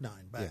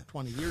strychnine back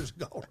 20 years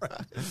ago.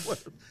 Right?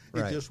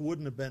 It just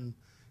wouldn't have been,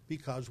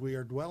 because we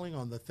are dwelling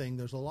on the thing.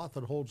 There's a lot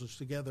that holds us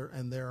together,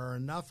 and there are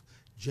enough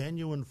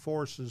genuine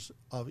forces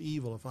of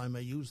evil, if I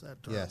may use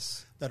that term,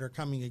 that are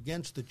coming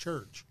against the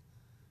church,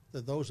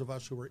 that those of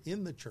us who are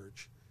in the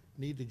church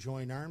need to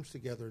join arms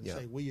together and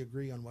say, we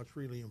agree on what's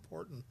really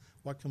important.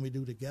 What can we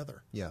do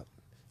together?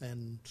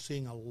 And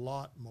seeing a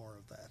lot more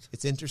of that.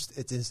 It's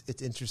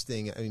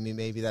interesting. I mean,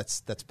 maybe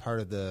that's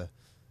part of the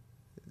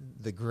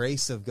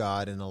grace of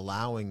God in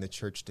allowing the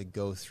church to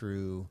go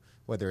through,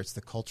 whether it's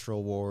the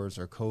cultural wars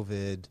or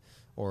COVID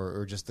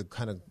or just the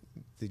kind of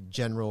the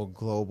general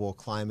global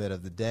climate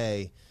of the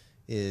day,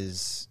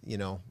 is, you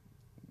know,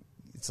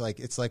 it's like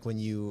when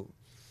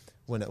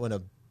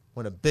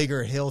a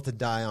bigger hill to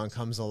die on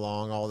comes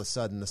along, all of a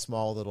sudden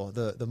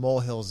the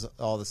molehills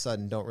all of a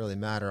sudden don't really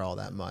matter all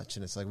that much,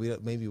 and it's like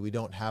maybe we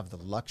don't have the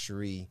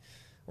luxury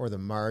or the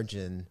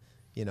margin.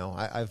 You know,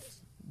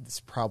 this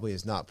probably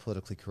is not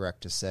politically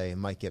correct to say, and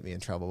might get me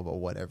in trouble, but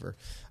whatever.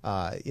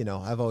 You know,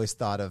 I've always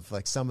thought of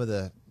like some of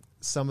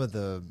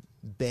the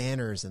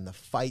banners and the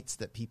fights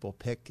that people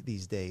pick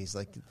these days,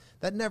 like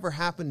that never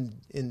happened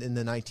in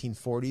the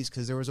 1940s,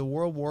 because there was a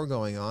world war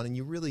going on and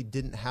you really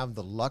didn't have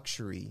the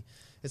luxury.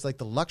 It's like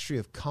the luxury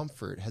of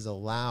comfort has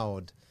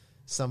allowed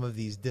some of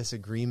these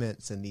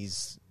disagreements and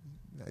these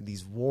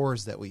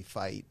wars that we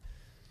fight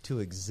to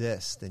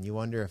exist. And you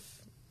wonder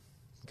if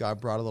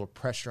God brought a little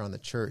pressure on the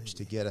church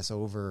to get us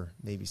over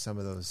maybe some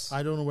of those.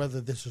 I don't know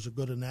whether this is a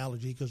good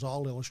analogy, because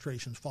all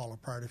illustrations fall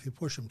apart if you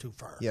push them too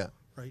far.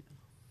 Right?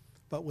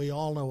 But we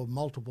all know of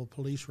multiple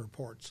police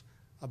reports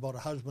about a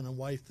husband and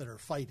wife that are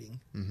fighting,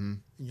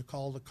 and you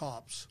call the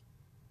cops.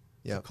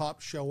 The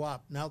cops show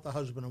up. Now the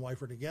husband and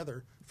wife are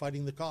together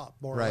fighting the cop,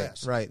 more or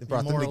less. Right. They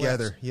brought them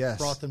together.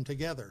 Brought them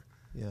together.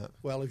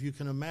 Well, if you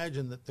can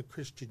imagine that the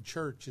Christian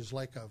church is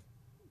like a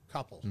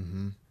couple,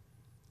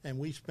 and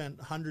we spent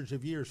hundreds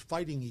of years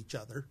fighting each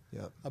other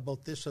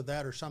about this or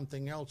that or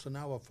something else, and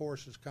now a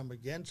force has come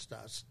against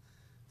us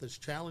that's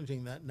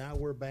challenging that. Now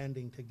we're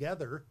banding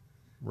together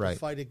to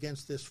fight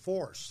against this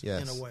force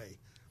in a way,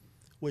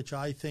 which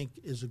I think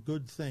is a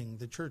good thing.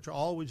 The church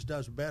always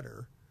does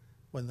better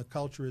when the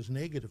culture is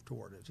negative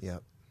toward it.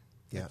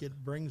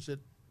 It brings it.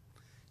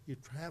 You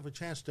have a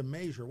chance to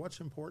measure what's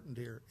important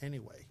here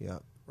anyway.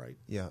 Right.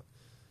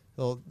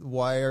 Well,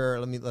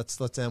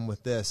 let's end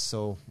with this.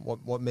 So,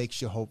 what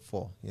makes you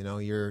hopeful? You know,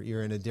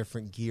 you're in a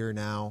different gear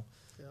now.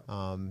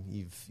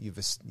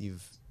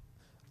 You've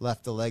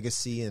left a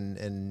legacy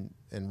and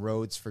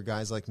roads for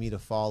guys like me to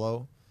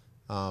follow.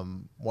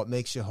 What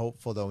makes you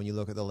hopeful, though, when you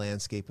look at the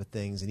landscape of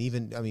things? And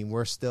even, I mean,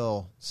 we're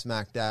still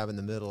smack dab in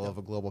the middle of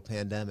a global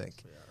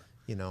pandemic.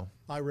 You know,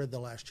 I read the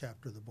last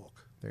chapter of the book.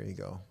 There you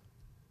go.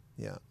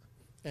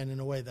 And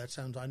in a way,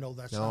 sounds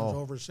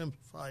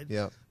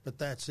oversimplified. But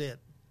that's it.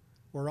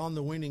 We're on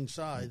the winning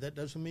side. That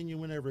doesn't mean you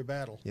win every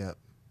battle.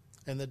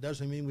 And that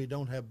doesn't mean we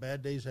don't have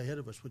bad days ahead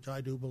of us, which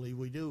I do believe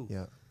we do.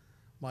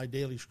 My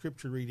daily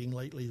scripture reading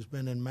lately has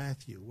been in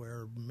Matthew,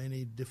 where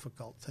many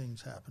difficult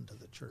things happen to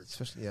the church.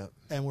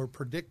 And were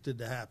predicted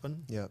to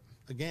happen.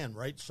 Again,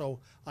 right? So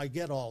I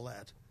get all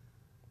that.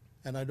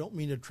 And I don't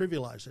mean to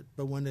trivialize it,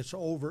 but when it's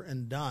over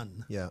and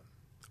done,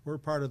 we're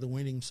part of the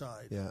winning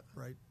side,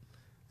 right?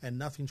 And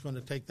nothing's going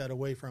to take that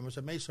away from us.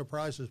 It may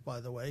surprise us, by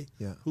the way,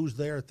 who's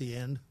there at the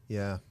end.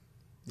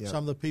 Some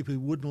of the people we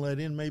wouldn't let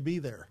in may be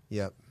there.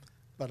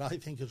 But I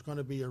think it's going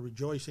to be a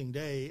rejoicing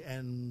day,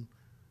 and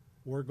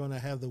we're going to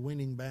have the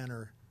winning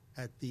banner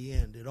at the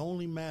end. It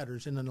only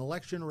matters in an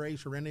election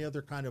race or any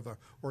other kind of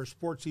or a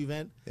sports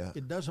event.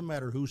 It doesn't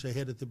matter who's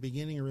ahead at the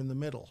beginning or in the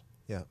middle.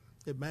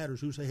 It matters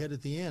who's ahead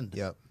at the end.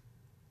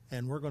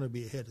 And we're going to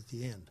be ahead at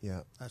the end.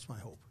 That's my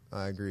hope.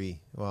 I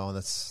agree. Well,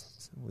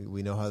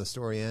 we know how the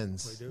story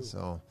ends. We do.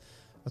 So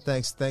Well,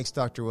 thanks,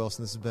 Dr.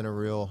 Wilson. This has been a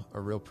real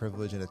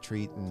privilege and a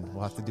treat, and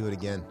we'll have to do it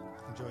again.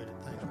 Enjoyed it.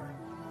 Thanks, Ray.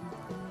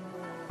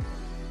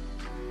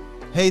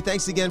 Hey,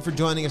 thanks again for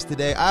joining us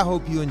today. I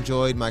hope you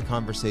enjoyed my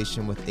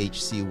conversation with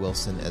H.C.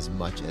 Wilson as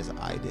much as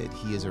I did.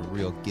 He is a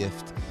real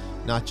gift,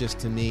 not just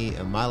to me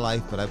and my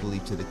life, but I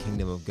believe to the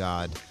kingdom of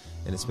God,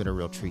 and it's been a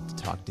real treat to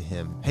talk to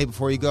him. Hey,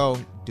 before you go,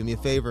 do me a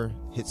favor,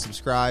 hit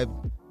subscribe,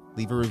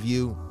 leave a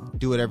review,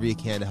 do whatever you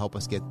can to help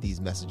us get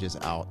these messages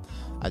out.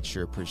 I'd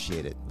sure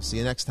appreciate it. We'll see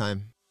you next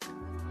time.